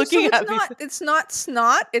 You're Oh, so looking at me. it's not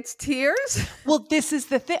snot, it's tears. Well, this is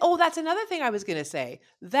the thing. Oh, that's another thing I was going to say.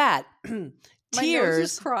 That My nose is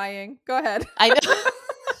tears. crying. Go ahead. I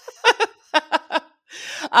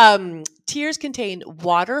know. Tears contain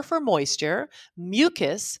water for moisture,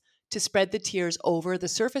 mucus to spread the tears over the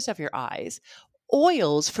surface of your eyes,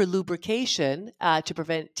 oils for lubrication to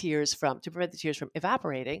prevent the tears from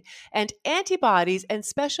evaporating, and antibodies and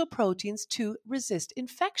special proteins to resist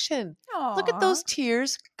infection. Look at Aw. those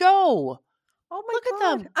tears go. Oh my Look at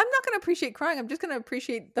God. them. I'm not going to appreciate crying. I'm just going to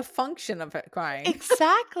appreciate the function of it crying.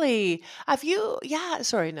 Exactly. Have you? Yeah.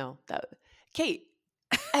 Sorry. No. Kate,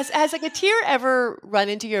 has like a tear ever run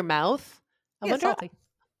into your mouth? I Yeah, wonder. salty.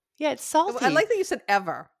 Yeah, it's salty. I like that you said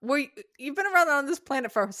ever. You've been around on this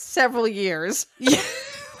planet for several years. Yeah.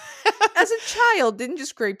 As a child, didn't you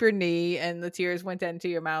scrape your knee and the tears went into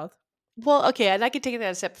your mouth? Well, okay, and I could take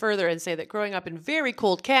that a step further and say that growing up in very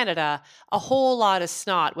cold Canada, a whole lot of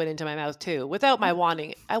snot went into my mouth too, without my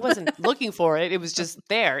wanting. I wasn't looking for it; it was just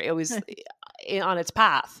there. It was on its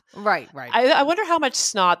path. Right. I wonder how much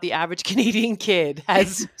snot the average Canadian kid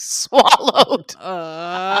has swallowed.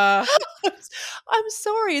 I'm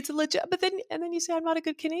sorry, it's legit. But then you say I'm not a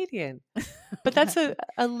good Canadian. But that's a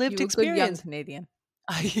lived You a good young experience. Canadian.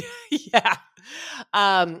 Yeah.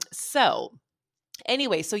 So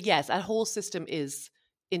anyway, so yes, that whole system is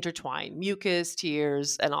intertwined. Mucus,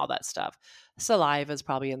 tears, and all that stuff. Saliva is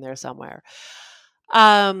probably in there somewhere.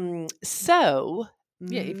 So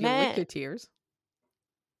Yeah, if you lick your tears.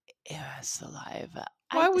 Yeah, saliva.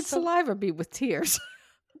 Why would saliva be with tears?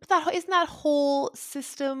 Isn't that whole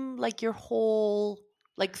system like your whole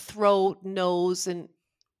like throat, nose, and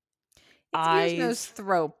eyes? Ears, nose,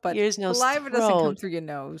 throat, but ears, nose, saliva doesn't come throat. through your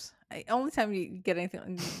nose. Only time you get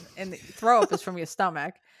anything and throw up is from your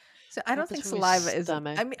stomach. So I don't think From your saliva is. I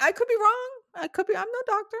stomach. mean, I could be wrong. I'm no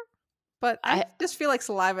doctor, but I just feel like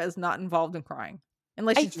saliva is not involved in crying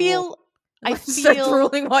unless I you feel. start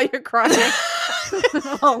drooling while you're crying.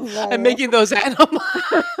 I'm making those animals.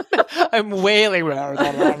 I'm wailing.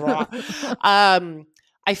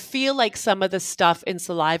 I feel like some of the stuff in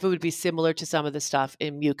saliva would be similar to some of the stuff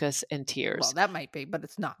in mucus and tears. Well, that might be, but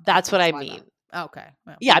it's not. That's what I saliva. mean. Okay.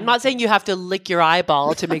 Well, Yeah, I'm not saying you have to lick your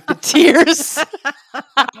eyeball to make the tears.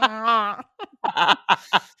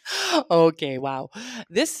 Okay, wow.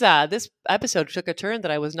 This episode took a turn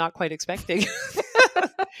that I was not quite expecting.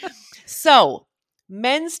 So,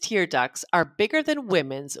 men's tear ducts are bigger than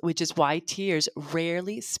women's, which is why tears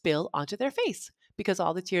rarely spill onto their face because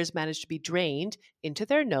all the tears manage to be drained into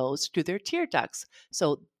their nose through their tear ducts.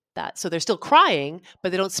 So they're still crying,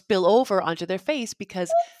 but they don't spill over onto their face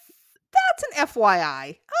because that's an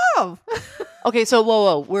FYI. Oh. Okay, so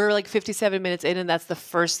whoa. We're like 57 minutes in and that's the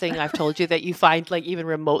first thing I've told you that you find like even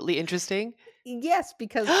remotely interesting? Yes,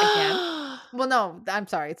 because again, well, no, I'm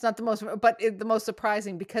sorry. It's not the most, but the most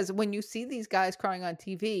surprising because when you see these guys crying on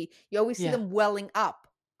TV, you always see them welling up.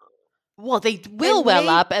 Well, they will well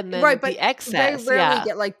up and then but the excess. They rarely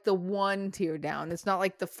get like the one tear down. It's not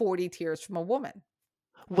like the 40 tears from a woman.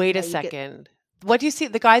 Wait a second. What do you see?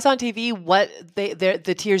 The guys on TV,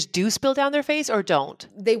 the tears do spill down their face or don't?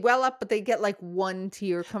 They well up, but they get like one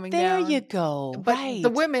tear coming down. There you go. But right. The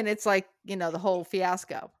women, it's like, the whole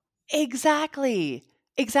fiasco. Exactly.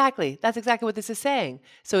 That's exactly what this is saying.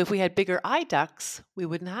 So if we had bigger eye ducts, we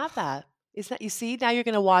wouldn't have that. Isn't that, you see, now you're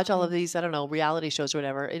going to watch all of these, I don't know, reality shows or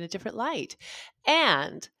whatever in a different light.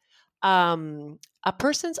 And a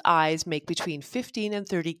person's eyes make between 15 and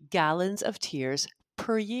 30 gallons of tears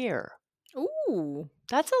per year. Ooh.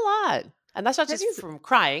 That's a lot. And that's not just from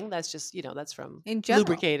crying. That's just, that's from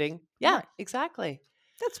lubricating. Yeah, right. Exactly.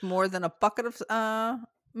 That's more than a bucket of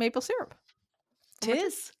maple syrup. It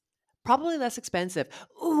is. Probably less expensive.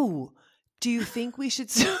 Ooh, do you think we should...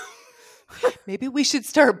 Maybe we should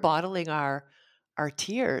start bottling our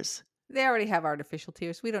tears. They already have artificial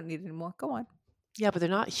tears. We don't need any more. Go on. Yeah, but they're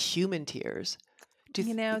not human tears.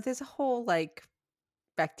 There's a whole like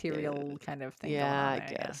bacterial kind of thing going on there. I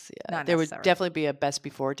guess. Yeah. Not there would definitely be a best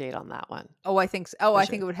before date on that one. Oh, I think so. Oh, I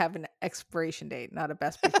think it would have an expiration date, not a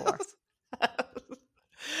best before.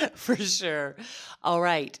 For sure. All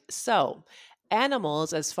right. So,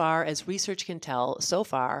 animals, as far as research can tell so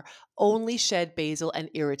far, only shed basal and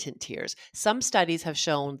irritant tears. Some studies have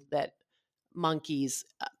shown that monkeys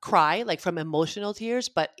cry like from emotional tears,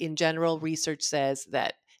 but in general, research says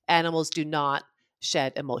that animals do not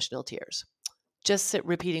shed emotional tears. Just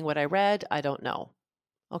repeating what I read, I don't know.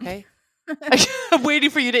 Okay? I'm waiting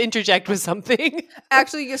for you to interject with something.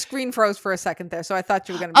 Actually, your screen froze for a second there, so I thought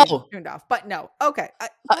you were going to be turned off. But no. Okay.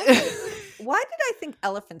 Why did I think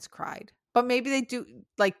elephants cried? But maybe they do,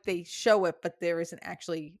 like they show it, but there isn't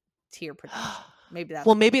actually tear production. maybe that's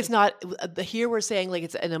Well, what it maybe it's is. not here we're saying like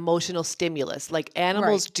it's an emotional stimulus. Like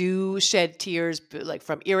animals do shed tears like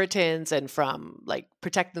from irritants and from like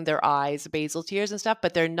protecting their eyes, basal tears and stuff,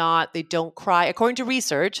 but they don't cry according to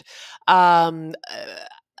research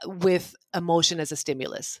with emotion as a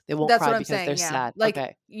stimulus. They won't That's cry what I'm because they're saying. Yeah, sad. like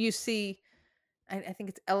Okay. you see, I think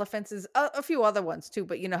it's elephants, is a few other ones too.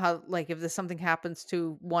 But you know how like if there's something happens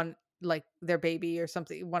to one, like their baby or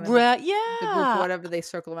something, one in Right. the group or Yeah. whatever, they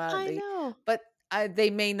circle them out. I know. But they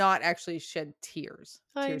may not actually shed I tears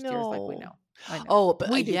like we know. know. I know Oh, but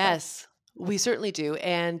we do though. yes, we certainly do.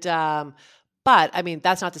 And but I mean,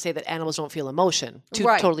 that's not to say that animals don't feel emotion. Two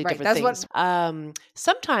Right, totally right. different That's what. things.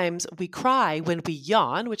 Sometimes we cry when we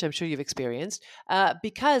yawn, which I'm sure you've experienced,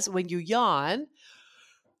 because when you yawn,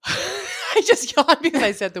 I just yawned because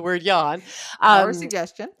I said the word yawn. Our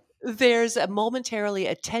suggestion. There's a momentarily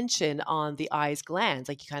a tension on the eye's glands.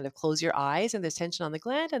 Like you kind of close your eyes and there's tension on the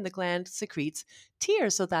gland, and the gland secretes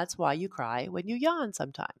tears. So that's why you cry when you yawn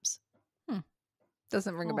sometimes.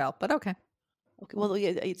 Doesn't ring a Oh. bell, but okay. Okay, well,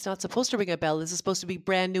 it's not supposed to ring a bell. This is supposed to be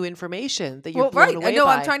brand new information that you're Well, blown right. I away know.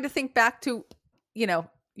 by. I'm trying to think back to,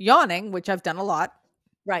 yawning, which I've done a lot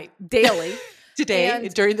Right. daily. Today,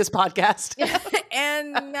 And- during this podcast.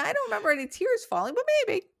 And I don't remember any tears falling, but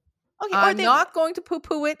maybe. Okay, I'm not going to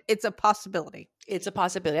poo-poo it. It's a possibility. It's a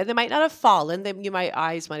possibility. And they might not have fallen. Then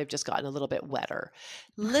eyes might have just gotten a little bit wetter.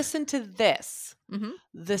 Listen to this. Mhm.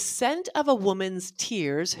 The scent of a woman's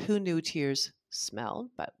tears. Who knew tears smelled?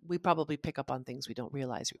 But we probably pick up on things we don't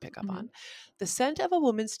realize we pick up on. The scent of a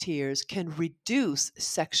woman's tears can reduce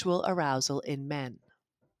sexual arousal in men.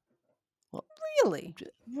 Really?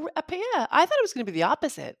 Yeah, I thought it was going to be the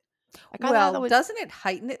opposite. Well, doesn't it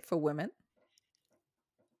heighten it for women?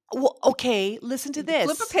 Well, okay, listen to this.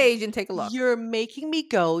 Flip a page and take a look. You're making me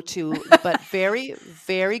go to, but very,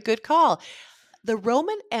 very good call. The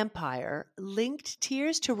Roman Empire linked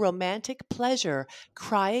tears to romantic pleasure.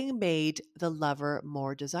 Crying made the lover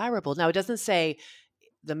more desirable. Now, it doesn't say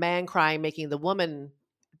the man crying making the woman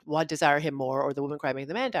desire him more, or the woman crying making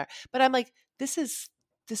the man desire. But I'm like, this is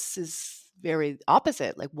very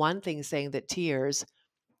opposite. Like one thing is saying that tears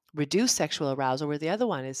reduce sexual arousal, where the other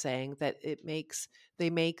one is saying that they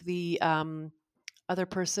make the other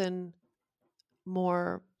person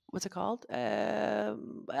more, what's it called,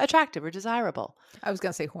 attractive or desirable. I was going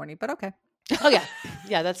to say horny, but okay. Oh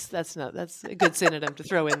yeah, that's a good synonym to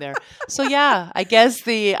throw in there. So yeah, I guess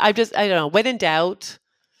I don't know, when in doubt,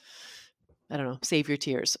 I don't know, save your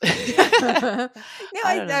tears. I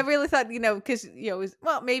really thought, because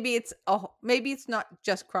maybe it's not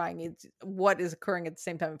just crying, it's what is occurring at the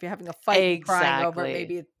same time. If you're having a fight and crying over it,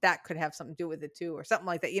 maybe that could have something to do with it too, or something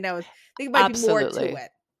like that. I think it might be more to it.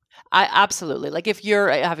 I absolutely, like if you're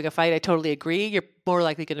having a fight, I totally agree. You're more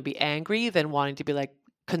likely going to be angry than wanting to be like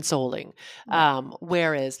consoling.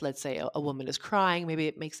 Whereas let's say a woman is crying, maybe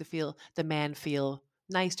it makes the man feel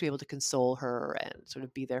nice to be able to console her and sort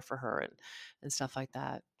of be there for her and stuff like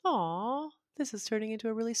that. Aw, this is turning into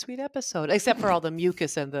a really sweet episode, except for all the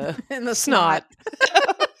mucus and the and the snot.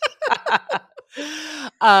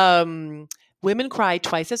 Women cry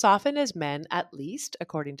twice as often as men, at least,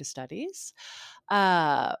 according to studies.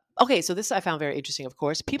 Okay, so this I found very interesting, of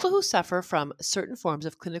course. People who suffer from certain forms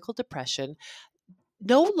of clinical depression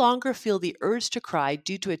no longer feel the urge to cry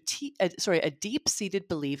due to a deep-seated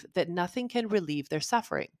belief that nothing can relieve their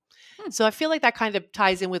suffering. So I feel like that kind of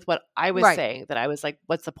ties in with what I was saying, that I was like,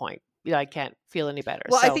 what's the point? I can't feel any better.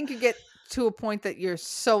 Well, I think you get to a point that you're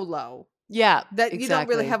so low. Yeah, that you don't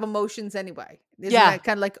really have emotions anyway. Isn't that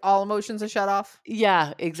kind of like all emotions are shut off?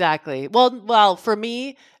 Yeah, exactly. Well, for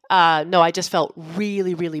me, no, I just felt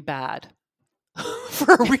really, really bad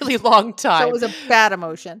for a really long time. So it was a bad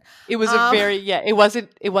emotion. It was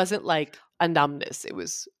it wasn't like a numbness. It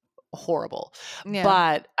was horrible. Yeah.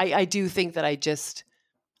 But I do think that I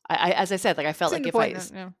as I said, like I felt like if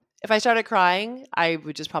I started crying, I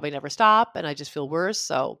would just probably never stop, and I just feel worse.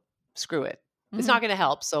 So screw it. It's not going to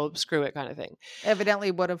help. So screw it, kind of thing. Evidently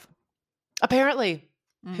would have. Apparently.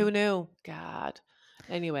 Who knew? God.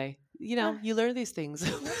 Anyway, you learn these things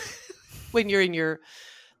when you're in your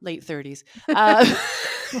late 30s.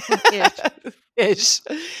 Ish.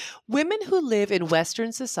 Women who live in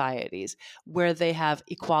Western societies where they have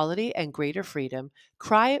equality and greater freedom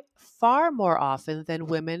cry far more often than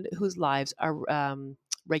women whose lives are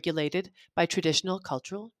regulated by traditional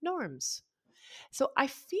cultural norms. So I'm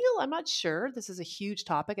not sure, this is a huge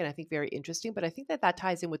topic and I think very interesting, but I think that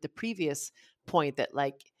ties in with the previous point that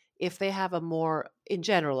like, if they have a more, in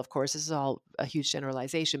general, of course, this is all a huge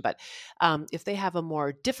generalization, but if they have a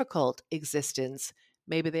more difficult existence,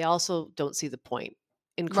 maybe they also don't see the point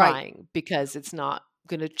in crying because it's not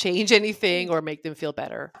going to change anything or make them feel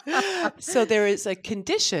better. So there is a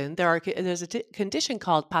condition. There's a condition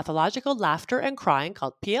called pathological laughter and crying,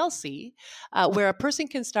 called PLC, where a person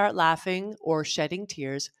can start laughing or shedding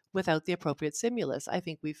tears without the appropriate stimulus. I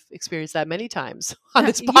think we've experienced that many times on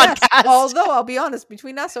this podcast. Yes, although I'll be honest,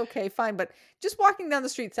 between us, okay, fine, but just walking down the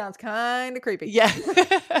street sounds kind of creepy. Yeah,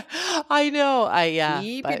 I know.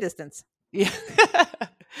 Keep your distance. Yeah.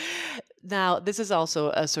 Now, this is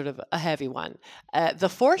also a sort of a heavy one. The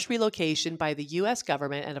forced relocation by the U.S.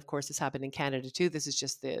 government, and of course this happened in Canada too. This is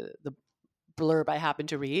just the blurb I happened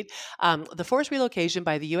to read. The forced relocation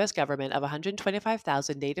by the U.S. government of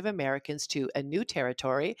 125,000 Native Americans to a new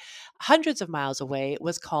territory, hundreds of miles away,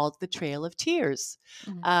 was called the Trail of Tears,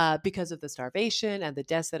 because of the starvation and the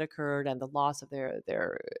deaths that occurred and the loss of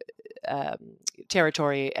their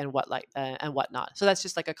territory and whatnot. So that's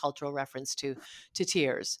just like a cultural reference to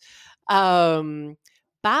tears.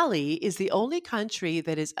 Bali is the only country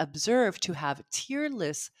that is observed to have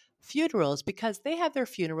tearless funerals because they have their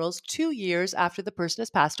funerals 2 years after the person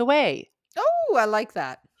has passed away. Oh, I like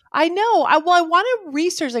that. I know. I want to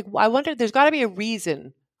research. Like, I wonder. There's got to be a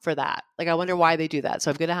reason for that. Like, I wonder why they do that.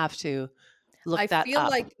 So I'm gonna have to look that up.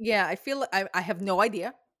 I feel like I have no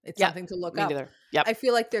idea. It's something to look up. Neither. Yep. I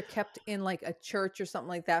feel like they're kept in like a church or something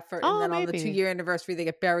like that and then on the 2-year anniversary they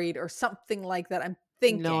get buried or something like that. I'm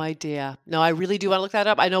thinking. No idea. No, I really do want to look that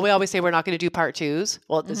up. I know we always say we're not going to do part 2s.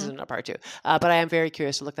 Well, this isn't a part 2, but I am very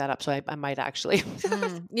curious to look that up. So I might actually.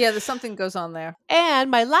 Yeah, there's something goes on there. And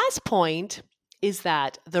my last point is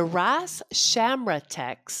that the Ras Shamra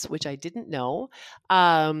texts, which I didn't know,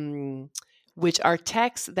 which are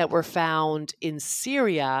texts that were found in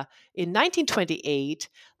Syria in 1928.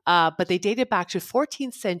 But they dated back to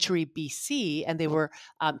 14th century BC, and they were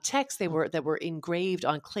texts that were engraved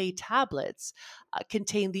on clay tablets,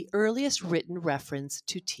 contained the earliest written reference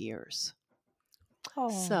to tears. Oh.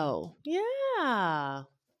 So, yeah.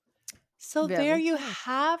 So Very there you cool.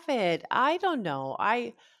 have it. I don't know.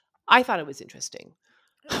 I thought it was interesting.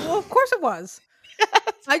 Well, of course it was.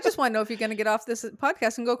 I just want to know if you're going to get off this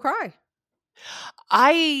podcast and go cry.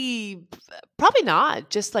 I probably not.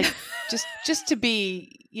 Just like just to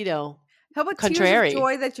be, How about contrary. tears of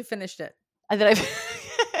joy that you finished it? And then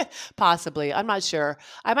I possibly. I'm not sure.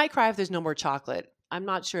 I might cry if there's no more chocolate. I'm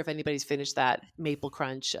not sure if anybody's finished that Maple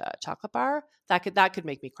Crunch chocolate bar. That could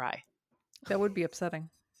make me cry. That would be upsetting.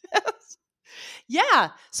 Yeah.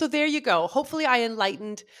 So there you go. Hopefully I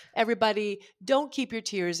enlightened everybody. Don't keep your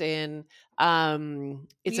tears in. It's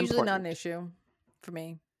usually important. not an issue for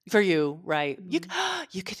me. For you, right? Mhm.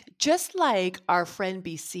 You could, just like our friend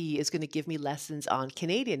BC is going to give me lessons on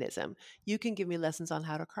Canadianism, you can give me lessons on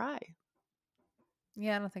how to cry.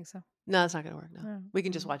 Yeah, I don't think so. No, it's not going to work. No, No. we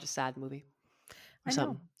can just watch a sad movie or I know.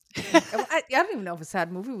 something. I don't even know if a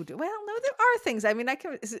sad movie would do. Well, no, there are things. I mean, I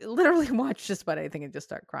can literally watch just about anything and just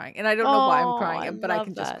start crying. And I don't know why I'm I crying, but I love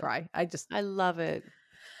can just that. cry. I love it.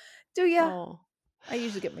 Do ya? Oh. I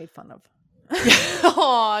usually get made fun of.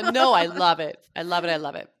 Oh, no, I love it. I love it. I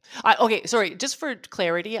love it. Okay, sorry. Just for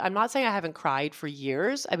clarity, I'm not saying I haven't cried for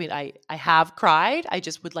years. I mean, I have cried. I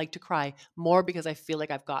just would like to cry more because I feel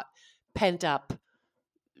like I've got pent up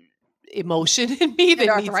emotion in me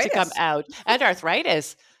that needs to come out. And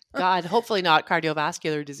arthritis. God, hopefully not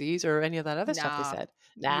cardiovascular disease or any of that other stuff they said.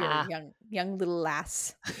 Nah. You're a young little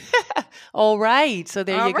lass. All right. So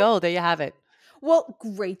there you go. There you have it. Well,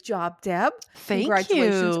 great job, Deb. Thank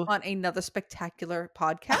Congratulations you. on another spectacular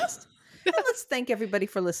podcast. And let's thank everybody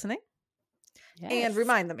for listening. Yes. And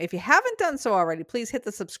remind them, if you haven't done so already, please hit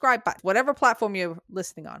the subscribe button. Whatever platform you're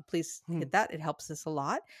listening on, please hit that. It helps us a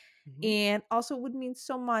lot. Mhm. And also it would mean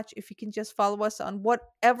so much if you can just follow us on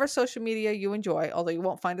whatever social media you enjoy, although you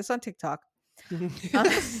won't find us on TikTok.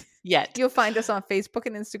 Yet. You'll find us on Facebook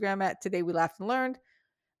and Instagram at Today We Laughed and Learned.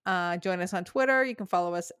 Join us on Twitter. You can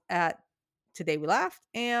follow us at Today We Laughed.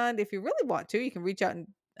 And if you really want to, you can reach out and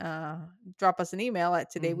drop us an email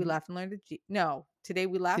at Today We Laughed and Learned. Today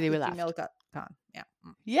We Laughed at gmail.com. Yeah.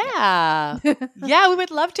 Yeah. Yeah, we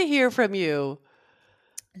would love to hear from you.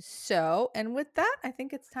 So, and with that, I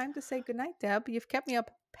think it's time to say goodnight, Deb. You've kept me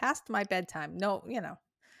up past my bedtime. No,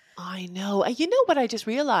 I know. You know what I just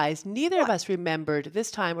realized? Neither of us remembered this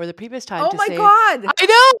time or the previous time Oh to my say, God. I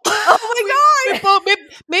know. Oh my God.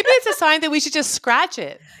 Maybe it's a sign that we should just scratch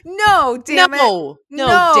it. No, damn it. No,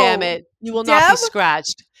 No. damn it. You will not be Deb?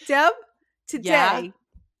 scratched. Deb, today, Yeah?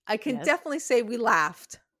 I can Yes? definitely say we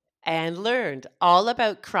laughed. And learned all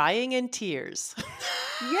about crying and tears.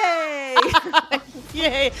 Yay.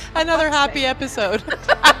 Yay. Another happy episode.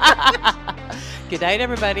 Good night,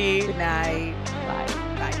 everybody. Good night.